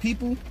deceiving the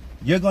people,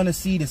 you're going to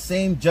see the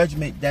same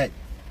judgment that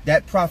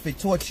prophet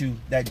taught you,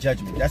 that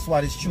judgment. That's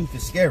why this truth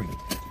is scary.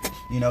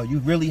 You know, you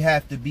really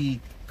have to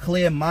be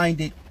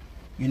clear-minded.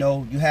 You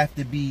know, you have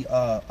to be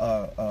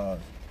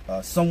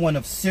someone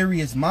of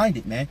serious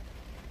minded, man,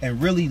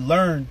 and really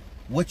learn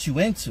what you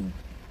into.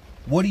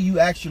 What are you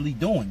actually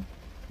doing?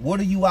 What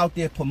are you out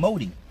there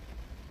promoting?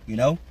 You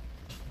know,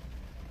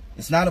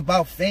 it's not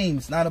about fame.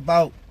 It's not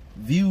about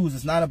views.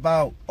 It's not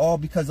about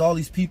because all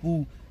these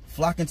people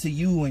flocking to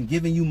you and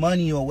giving you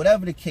money or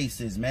whatever the case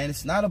is, man.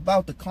 It's not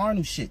about the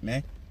carnal shit,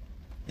 man.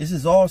 This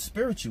is all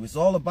spiritual. It's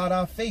all about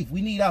our faith.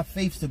 We need our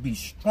faith to be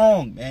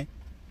strong, man.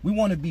 We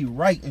want to be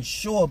right and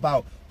sure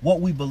about what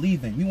we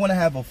believe in. We want to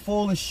have a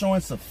full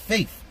assurance of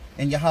faith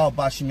in Yahawah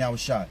BaHaSham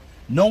Yahawashi,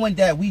 knowing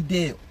that we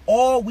did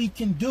all we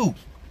can do.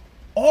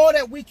 All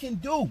that we can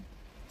do,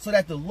 so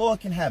that the Lord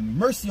can have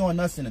mercy on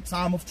us in a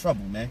time of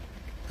trouble, man.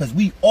 Because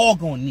we all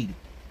gonna need it.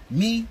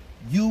 Me,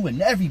 you,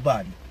 and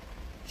everybody.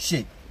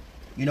 Shit.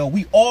 You know,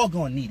 we all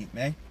gonna need it,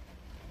 man.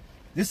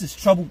 This is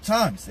troubled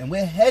times, and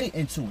we're headed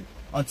into it.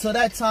 Until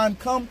that time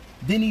come,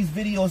 then these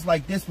videos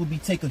like this will be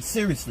taken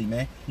seriously,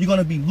 man. You're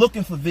gonna be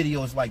looking for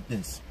videos like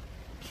this.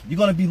 You're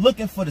gonna be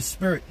looking for the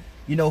spirit,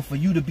 you know, for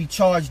you to be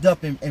charged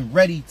up and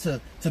ready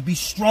to be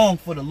strong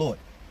for the Lord.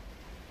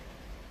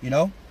 You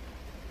know?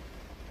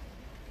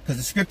 Because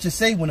the scriptures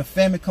say when a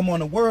famine come on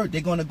the word,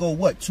 they're going to go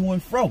what? To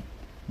and fro.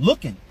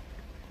 Looking.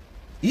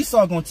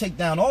 Esau going to take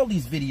down all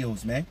these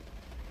videos, man.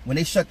 When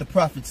they shut the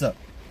prophets up.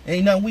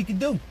 Ain't nothing we can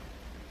do.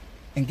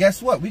 And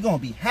guess what? We're going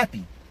to be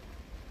happy.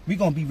 We're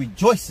going to be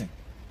rejoicing.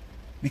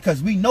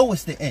 Because we know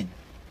it's the end.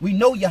 We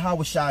know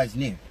Yahawashi is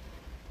near.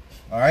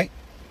 Alright?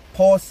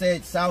 Paul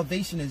said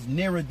salvation is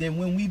nearer than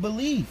when we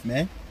believe,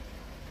 man.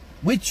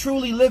 We're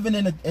truly living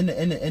in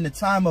a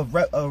time of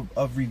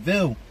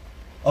reveal.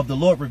 Of the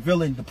Lord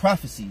revealing the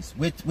prophecies.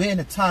 We're in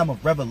a time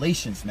of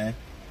revelations, man.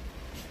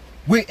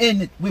 We're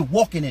in it. We're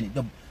walking in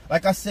it.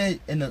 Like I said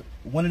in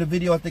one of the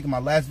videos, I think in my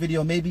last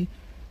video maybe,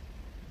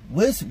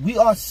 we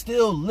are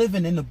still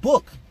living in the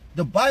book.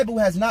 The Bible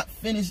has not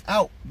finished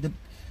out.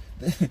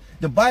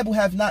 The Bible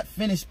have not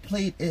finished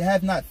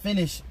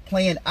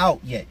playing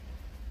out yet.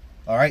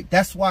 All right.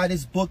 That's why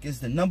this book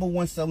is the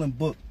 #1 selling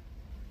book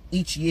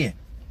each year.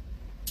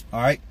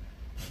 All right.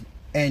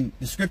 And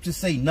the scriptures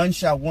say none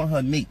shall want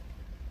her mate.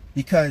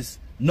 because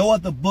no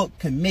other book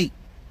can mate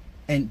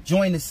and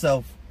join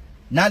itself,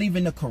 not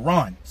even the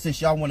Quran,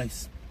 since y'all want to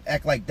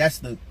act like that's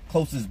the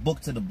closest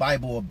book to the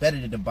Bible or better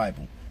than the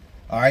Bible.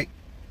 All right,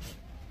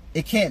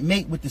 it can't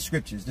mate with the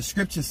scriptures. The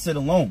scriptures sit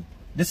alone.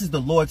 This is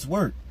the Lord's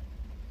word.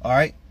 All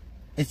right,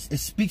 it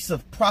speaks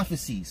of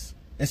prophecies.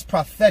 It's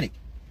prophetic,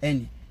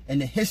 and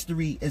the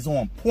history is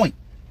on point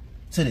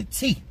to the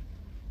T.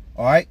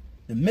 All right,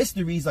 the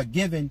mysteries are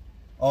given,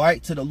 all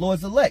right, to the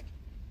Lord's elect.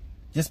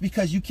 Just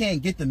because you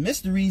can't get the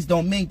mysteries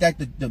don't mean that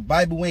the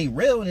Bible ain't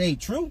real, it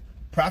ain't true.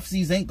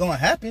 Prophecies ain't gonna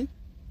happen.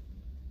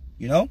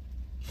 You know,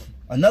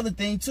 another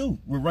thing too,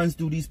 what runs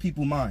through these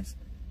people's minds,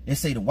 they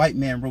say the white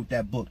man wrote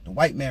that book. The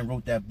white man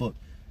wrote that book.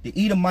 The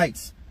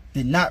Edomites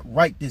did not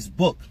write this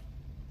book.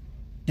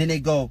 Then they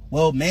go,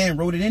 well, man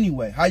wrote it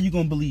anyway. How you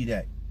gonna believe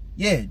that?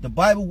 Yeah, the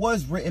Bible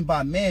was written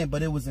by man,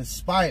 but it was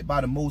inspired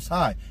by the Most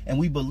High. And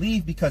we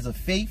believe because of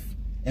faith,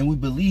 and we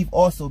believe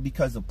also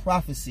because of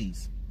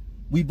prophecies.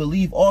 We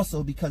believe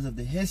also because of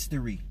the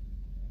history.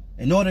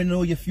 In order to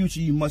know your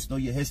future, you must know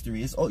your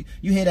history.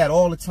 You hear that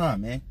all the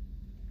time, man.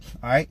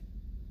 All right?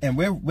 And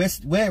we're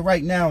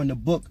right now in the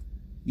book,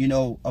 you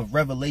know, of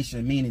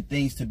Revelation, meaning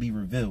things to be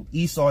revealed.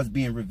 Esau is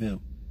being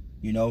revealed.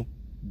 You know,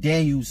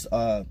 Daniel's,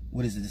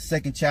 what is it, the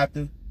 2nd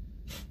chapter,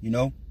 you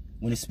know,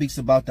 when it speaks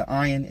about the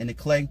iron and the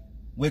clay.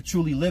 We're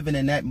truly living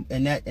in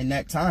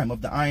that time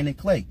of the iron and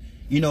clay.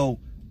 You know,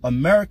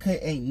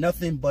 America ain't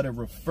nothing but a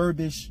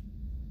refurbished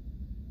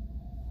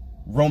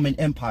Roman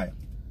Empire.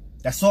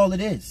 That's all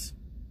it is.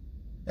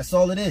 That's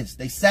all it is.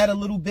 They sat a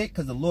little bit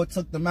because the Lord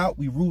took them out.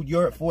 We ruled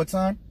Europe for a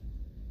time.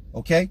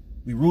 Okay?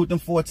 We ruled them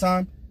for a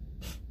time.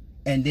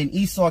 And then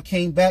Esau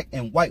came back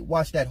and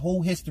whitewashed that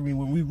whole history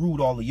when we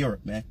ruled all of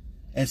Europe, man.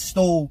 And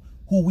stole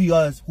who we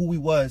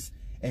was,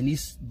 and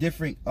these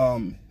different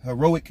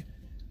heroic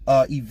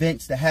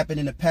events that happened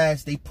in the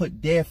past, they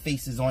put their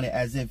faces on it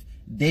as if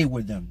they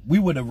were them. We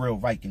were the real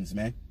Vikings,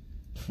 man.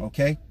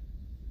 Okay?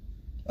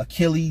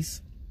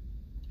 Achilles,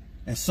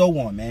 and so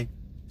on, man.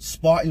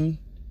 Spartan,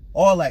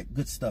 all that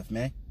good stuff,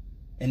 man.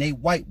 And they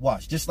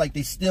whitewashed, just like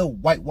they still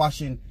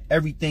whitewashing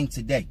everything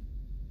today.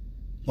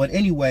 But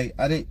anyway,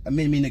 I didn't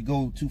mean to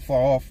go too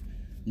far off.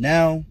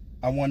 Now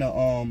I want to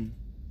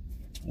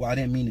well, I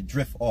didn't mean to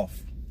drift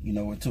off, you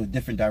know, into a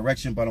different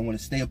direction, but I want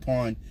to stay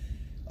upon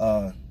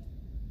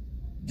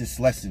this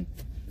lesson.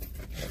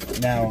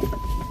 Now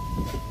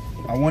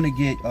I want to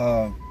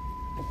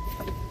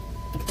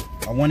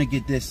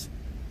get this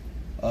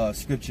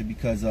scripture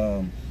because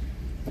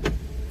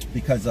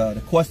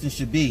the question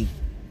should be,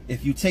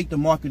 if you take the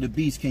mark of the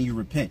beast, can you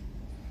repent?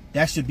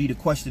 That should be the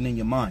question in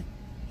your mind.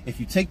 If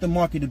you take the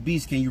mark of the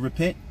beast, can you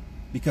repent?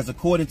 Because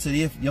according to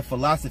your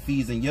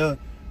philosophies and your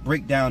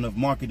breakdown of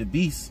mark of the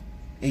beast,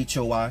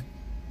 HOI,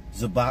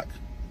 Zabach,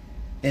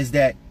 is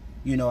that,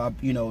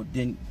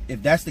 then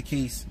if that's the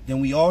case,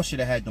 then we all should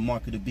have had the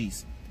mark of the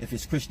beast. If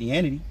it's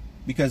Christianity,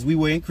 because we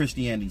were in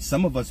Christianity.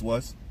 Some of us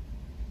was.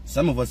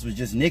 Some of us was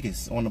just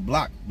niggas on the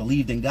block,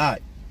 believed in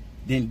God,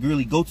 didn't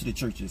really go to the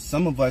churches.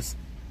 Some of us,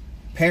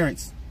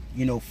 parents,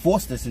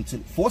 forced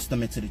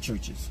them into the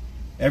churches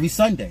every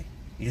Sunday,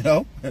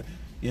 So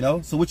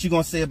what you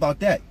gonna say about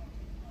that?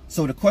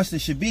 So the question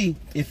should be,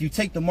 if you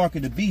take the mark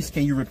of the beast,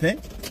 can you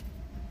repent?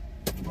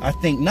 I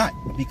think not,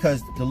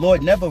 because the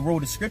Lord never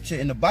wrote a scripture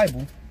in the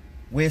Bible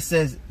where it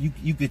says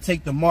you could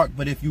take the mark,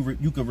 but if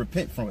you could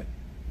repent from it.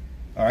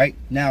 All right.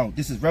 Now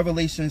this is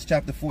Revelations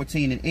chapter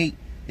 14:8.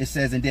 It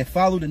says, and there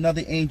followed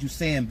another angel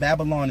saying,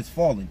 Babylon is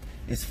fallen,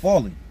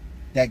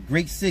 that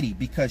great city,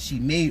 because she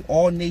made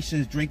all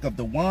nations drink of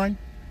the wine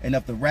and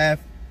of the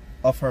wrath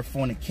of her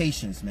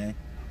fornications. Man,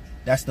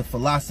 that's the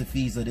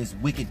philosophies of this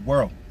wicked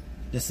world,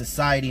 the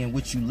society in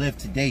which you live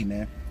today,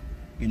 man.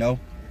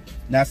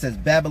 Now it says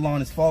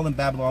Babylon is fallen,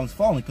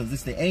 because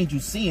it's the angel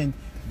seeing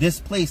this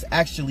place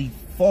actually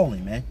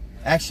falling, man.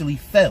 Actually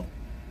fell,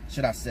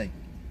 should I say.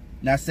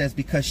 Now it says,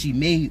 because she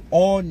made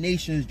all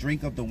nations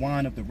drink of the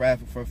wine of the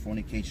wrath of her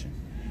fornication.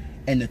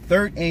 And the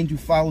third angel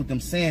followed them,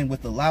 saying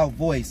with a loud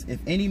voice, if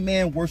any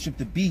man worship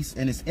the beast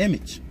and his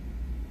image.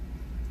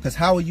 Because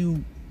how are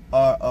you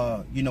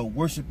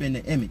worshiping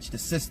the image, the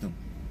system?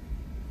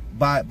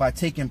 By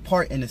taking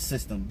part in the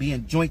system,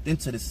 being joined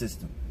into the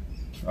system.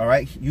 All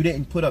right, you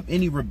didn't put up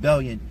any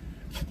rebellion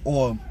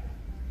or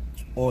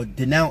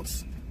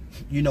denounce,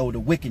 the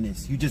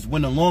wickedness. You just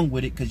went along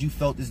with it because you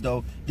felt as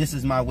though this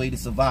is my way to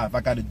survive.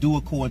 I got to do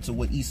according to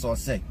what Esau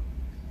said.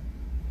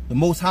 The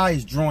Most High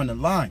is drawing the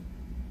line.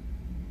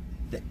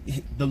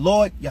 The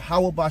Lord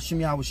Yahawah BaHaSham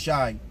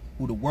Yahawashi,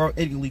 who the world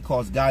ignorantly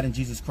calls God and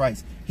Jesus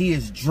Christ, he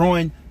is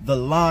drawing the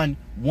line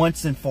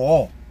once and for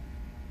all.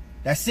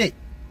 That's it.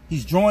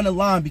 He's drawing the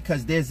line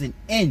because there's an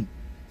end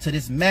to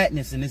this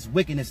madness and this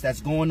wickedness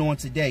that's going on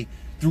today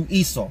through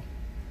Esau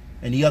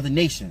and the other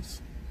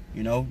nations.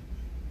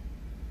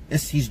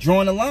 He's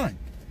drawing a line.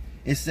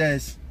 It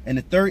says, and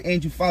the third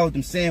angel followed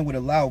them, saying with a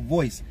loud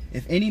voice,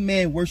 if any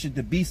man worship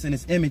the beast in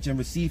his image and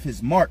receive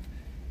his mark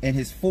in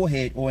his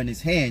forehead or in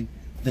his hand,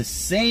 the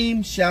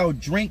same shall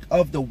drink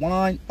of the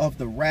wine of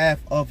the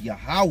wrath of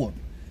Yahawah,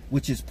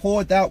 which is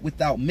poured out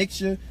without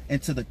mixture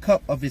into the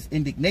cup of his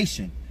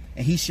indignation.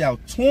 And he shall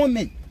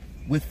torment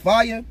with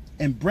fire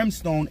and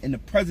brimstone in the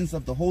presence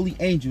of the holy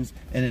angels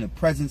and in the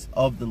presence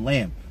of the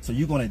Lamb. So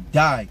you're going to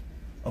die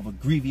of a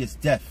grievous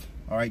death.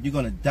 All right, you're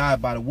going to die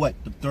by the what?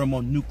 The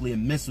thermonuclear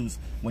missiles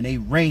when they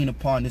rain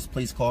upon this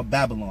place called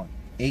Babylon,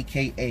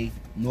 aka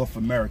North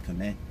America,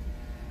 man.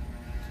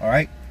 All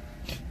right.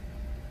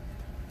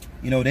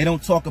 You know, they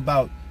don't talk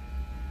about,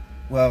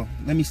 well,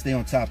 let me stay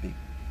on topic.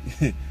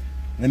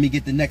 Let me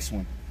get the next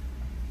one.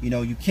 You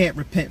know, you can't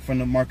repent from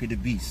the mark of the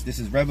beast. This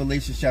is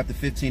Revelation chapter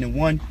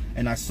 15:1.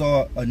 And I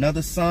saw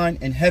another sign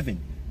in heaven,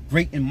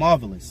 great and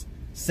marvelous,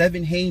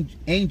 7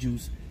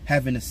 angels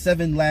having the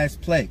 7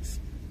 last plagues.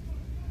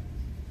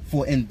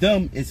 For in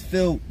them is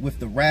filled with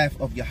the wrath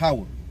of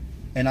Yahawah.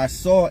 And I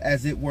saw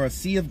as it were a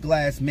sea of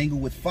glass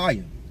mingled with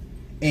fire.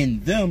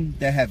 In them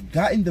that have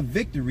gotten the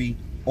victory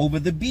over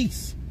the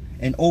beast,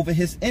 and over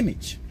his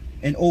image,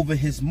 and over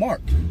his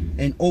mark,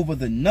 and over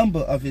the number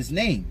of his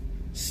name,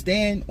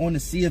 stand on the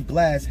sea of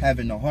glass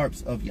having the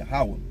harps of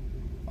Yahawah.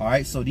 All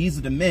right, so these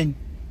are the men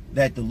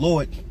that the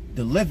Lord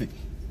delivered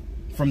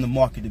from the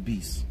mark of the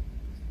beast.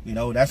 You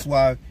know, that's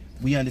why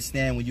we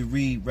understand when you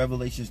read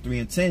Revelations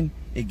 3:10,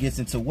 it gets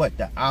into what?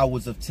 The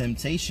hours of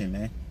temptation,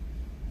 man.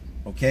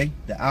 Okay,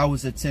 the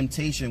hours of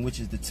temptation, which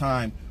is the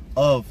time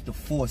of the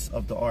force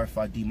of the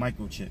RFID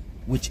microchip,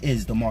 which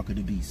is the mark of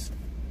the beast.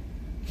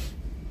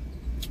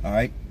 All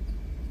right,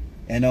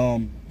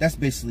 and that's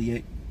basically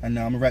it. And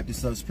I'm gonna wrap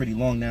this up. It's pretty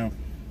long now.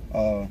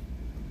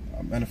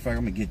 Matter of fact,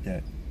 I'm gonna get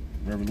that.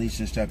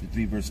 Revelations chapter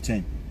 3 verse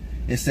 10.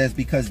 It says,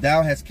 because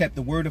thou hast kept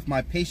the word of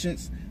my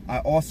patience, I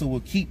also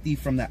will keep thee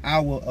from the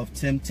hour of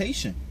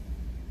temptation.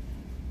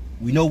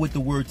 We know what the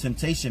word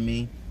temptation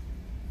means.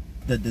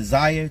 The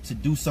desire to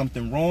do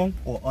something wrong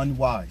or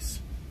unwise.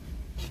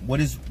 What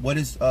is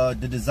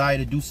the desire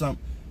to do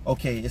something?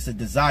 Okay, it's a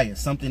desire,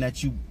 something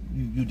that you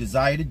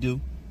desire to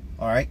do.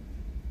 All right,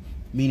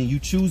 meaning you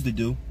choose to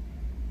do,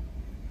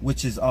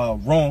 which is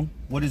wrong.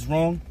 What is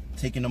wrong?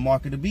 Taking the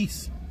mark of the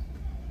beast,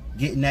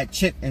 getting that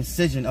chip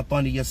incision up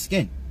under your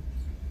skin.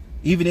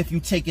 Even if you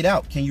take it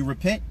out, can you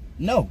repent?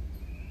 No,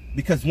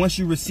 because once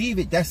you receive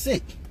it, that's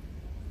it.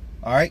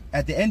 All right,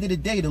 at the end of the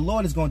day, the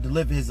Lord is going to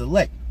deliver his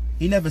elect.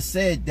 He never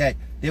said that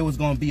there was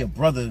going to be a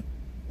brother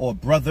or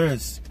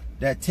brothers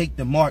that take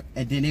the mark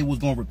and then they was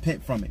going to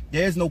repent from it.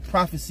 There's no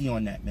prophecy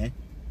on that, man.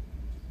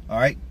 All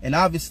right, and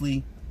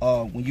obviously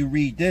when you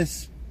read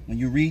this,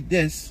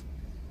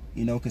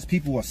 you know, because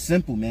people are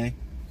simple, man.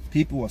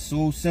 People are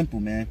so simple,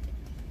 man.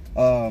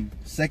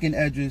 2nd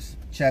Esdras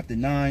chapter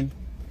 9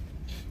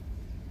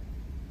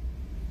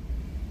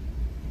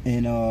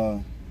 and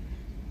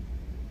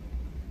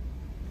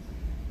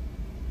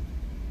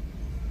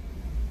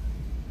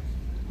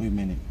wait a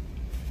minute.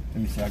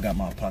 Let me see. I got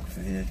my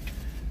apocrypha here.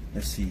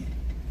 Let's see.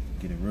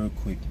 Get it real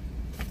quick.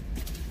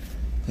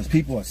 Because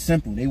people are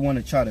simple. They want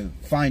to try to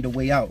find a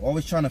way out.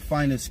 Always trying to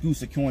find an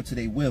excuse according to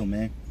their will,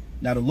 man.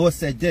 Now the Lord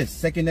said this,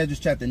 2nd Esdras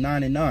chapter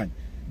 9 and 9.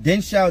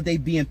 Then shall they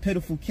be in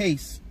pitiful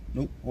case.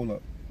 Nope, hold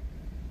up.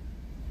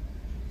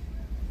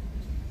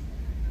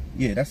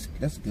 Yeah, that's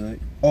good.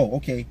 Oh,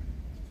 okay.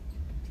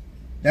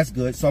 That's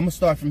good. So I'm going to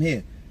start from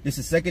here. This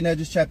is 2nd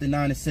Esdras chapter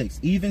 9 and 6.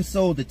 Even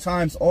so, the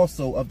times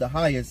also of the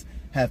highest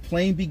have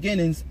plain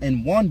beginnings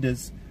and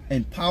wonders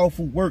and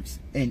powerful works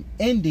and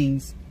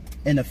endings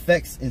and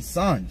effects and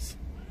signs.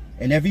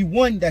 And every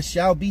one that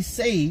shall be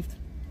saved,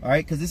 all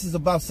right, because this is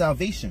about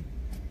salvation,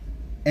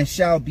 and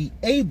shall be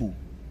able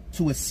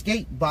to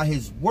escape by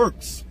his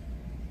works.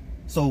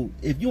 So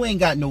if you ain't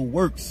got no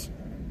works,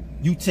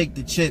 you take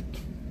the chip.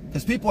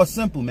 Because people are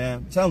simple, man.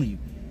 I'm telling you.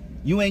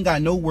 You ain't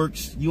got no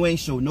works. You ain't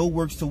show no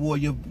works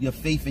toward your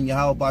faith in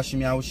Yahawah, BaHaSham,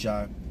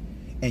 Yahawashi.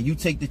 And you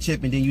take the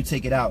chip and then you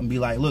take it out and be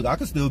like, look, I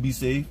can still be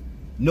saved.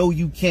 No,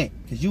 you can't.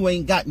 Because you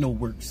ain't got no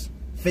works.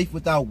 Faith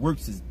without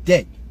works is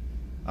dead.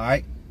 All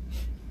right.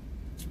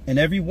 And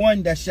every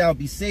one that shall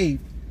be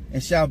saved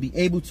and shall be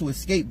able to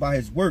escape by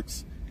his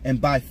works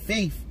and by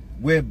faith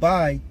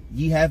whereby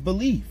ye have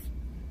believed,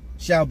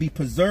 shall be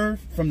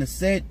preserved from the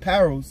said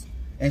perils,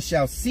 and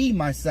shall see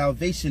my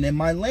salvation in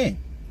my land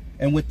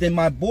and within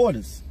my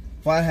borders,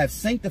 for I have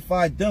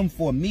sanctified them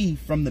for me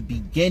from the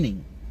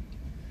beginning.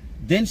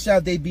 Then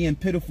shall they be in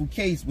pitiful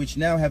case which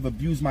now have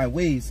abused my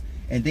ways,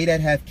 and they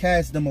that have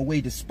cast them away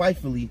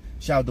despitefully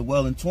shall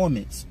dwell in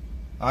torments.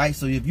 All right,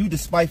 so if you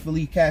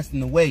despitefully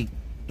casting away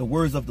the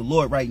words of the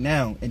Lord right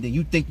now, and then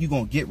you think you're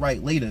going to get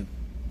right later,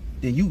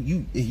 then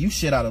you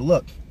shit out of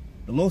luck.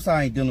 The Lord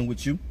ain't dealing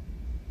with you.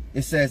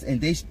 It says, and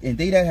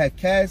they that have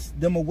cast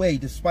them away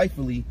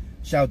despitefully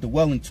shall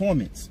dwell in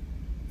torments.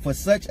 For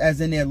such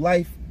as in their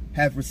life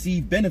have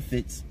received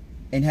benefits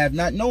and have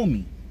not known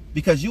me.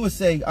 Because you would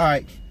say, all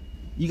right,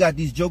 you got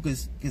these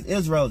jokers, because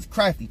Israel is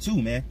crafty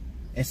too, man.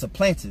 And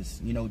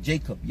supplanters, you know,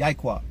 Jacob,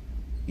 Yahawah.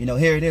 You know,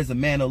 here it is, a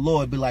man of the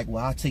Lord be like,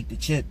 well, I'll take the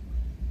chip,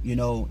 you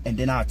know, and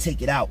then I'll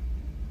take it out.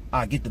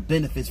 I'll get the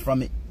benefits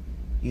from it,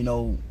 you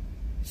know,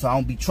 so I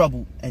don't be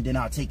troubled, and then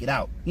I'll take it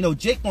out. You know,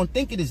 Jake gonna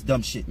think of this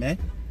dumb shit, man.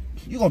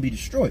 You're gonna be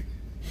destroyed.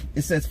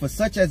 It says, for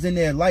such as in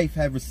their life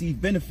have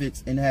received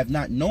benefits and have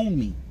not known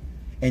me,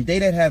 and they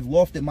that have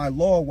lofted my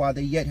law while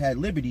they yet had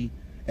liberty,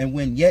 and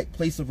when yet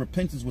place of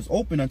repentance was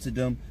open unto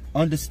them,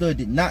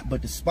 understood it not,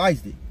 but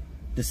despised it.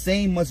 The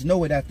same must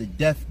know it after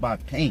death by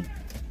pain.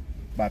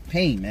 By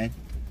pain, man.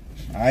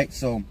 All right,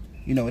 so,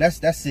 you know,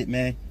 that's it,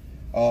 man.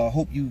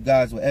 Hope you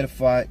guys were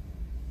edified.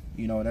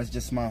 You know, that's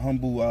just my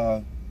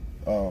humble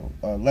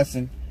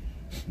lesson,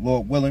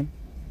 Lord willing,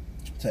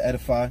 to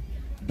edify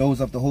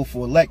those of the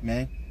hopeful elect,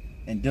 man.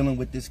 And dealing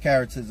with this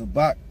character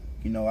Zabach,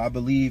 you know, I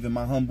believe, in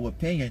my humble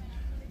opinion,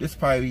 this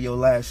probably your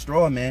last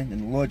straw, man.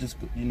 And the Lord just,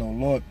 you know,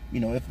 Lord,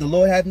 you know, if the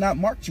Lord had not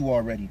marked you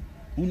already,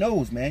 who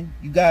knows, man?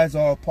 You guys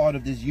are part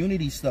of this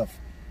unity stuff.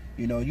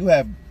 You know, you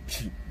have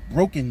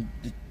broken,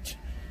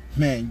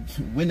 man,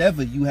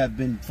 whenever you have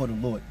been for the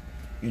Lord.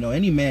 You know,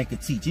 any man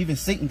could teach. Even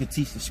Satan could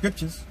teach the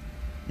scriptures.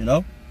 You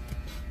know,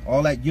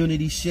 all that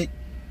unity shit.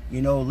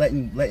 You know,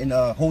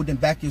 holding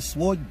back your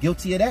sword.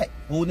 Guilty of that.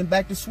 Holding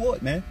back the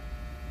sword, man.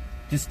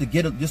 Just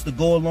to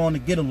go along to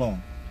get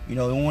along. You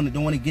know, don't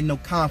want to get no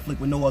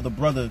conflict with no other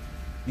brother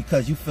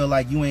because you feel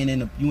like you ain't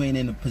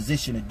in a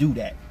position to do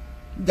that.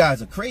 You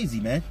guys are crazy,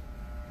 man.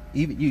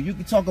 Even you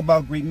can talk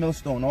about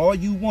GreatMillStone all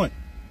you want.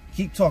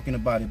 Keep talking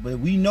about it, but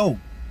we know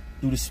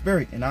through the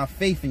Spirit and our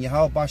faith in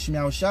Yahawah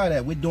Yahawashi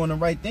that we're doing the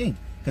right thing.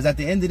 Because at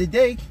the end of the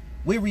day,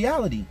 we're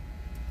reality.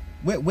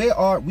 We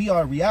are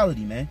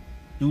reality, man.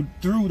 Through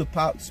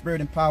the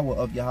Spirit and power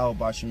of Yahawah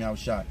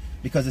Yahawashi.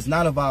 Because it's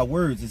not of our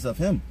words, it's of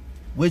Him.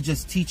 We're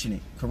just teaching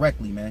it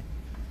correctly, man.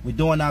 We're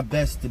doing our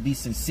best to be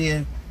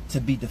sincere,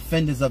 to be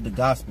defenders of the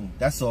gospel.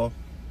 That's all.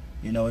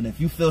 You know, and if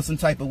you feel some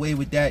type of way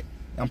with that,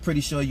 I'm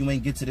pretty sure you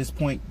ain't get to this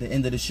point, the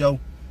end of the show,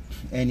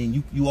 and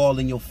then you all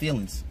in your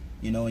feelings,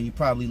 you know, and you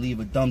probably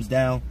leave a thumbs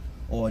down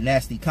or a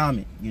nasty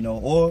comment, you know,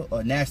 or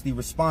a nasty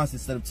response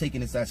instead of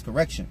taking this as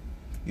correction,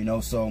 you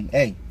know. So,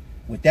 hey,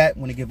 with that, I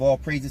want to give all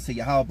praises to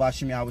Yahawah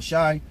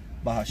Yahawashi,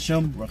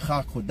 BaHaSham,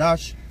 Rawchaa,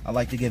 Qadash. I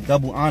like to give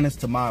double honors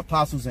to my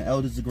apostles and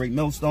elders of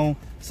GreatMillStone.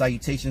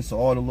 Salutations to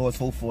all the Lord's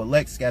hopeful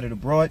elect scattered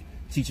abroad,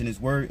 teaching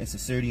His word in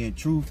sincerity and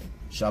truth.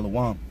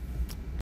 Shalom.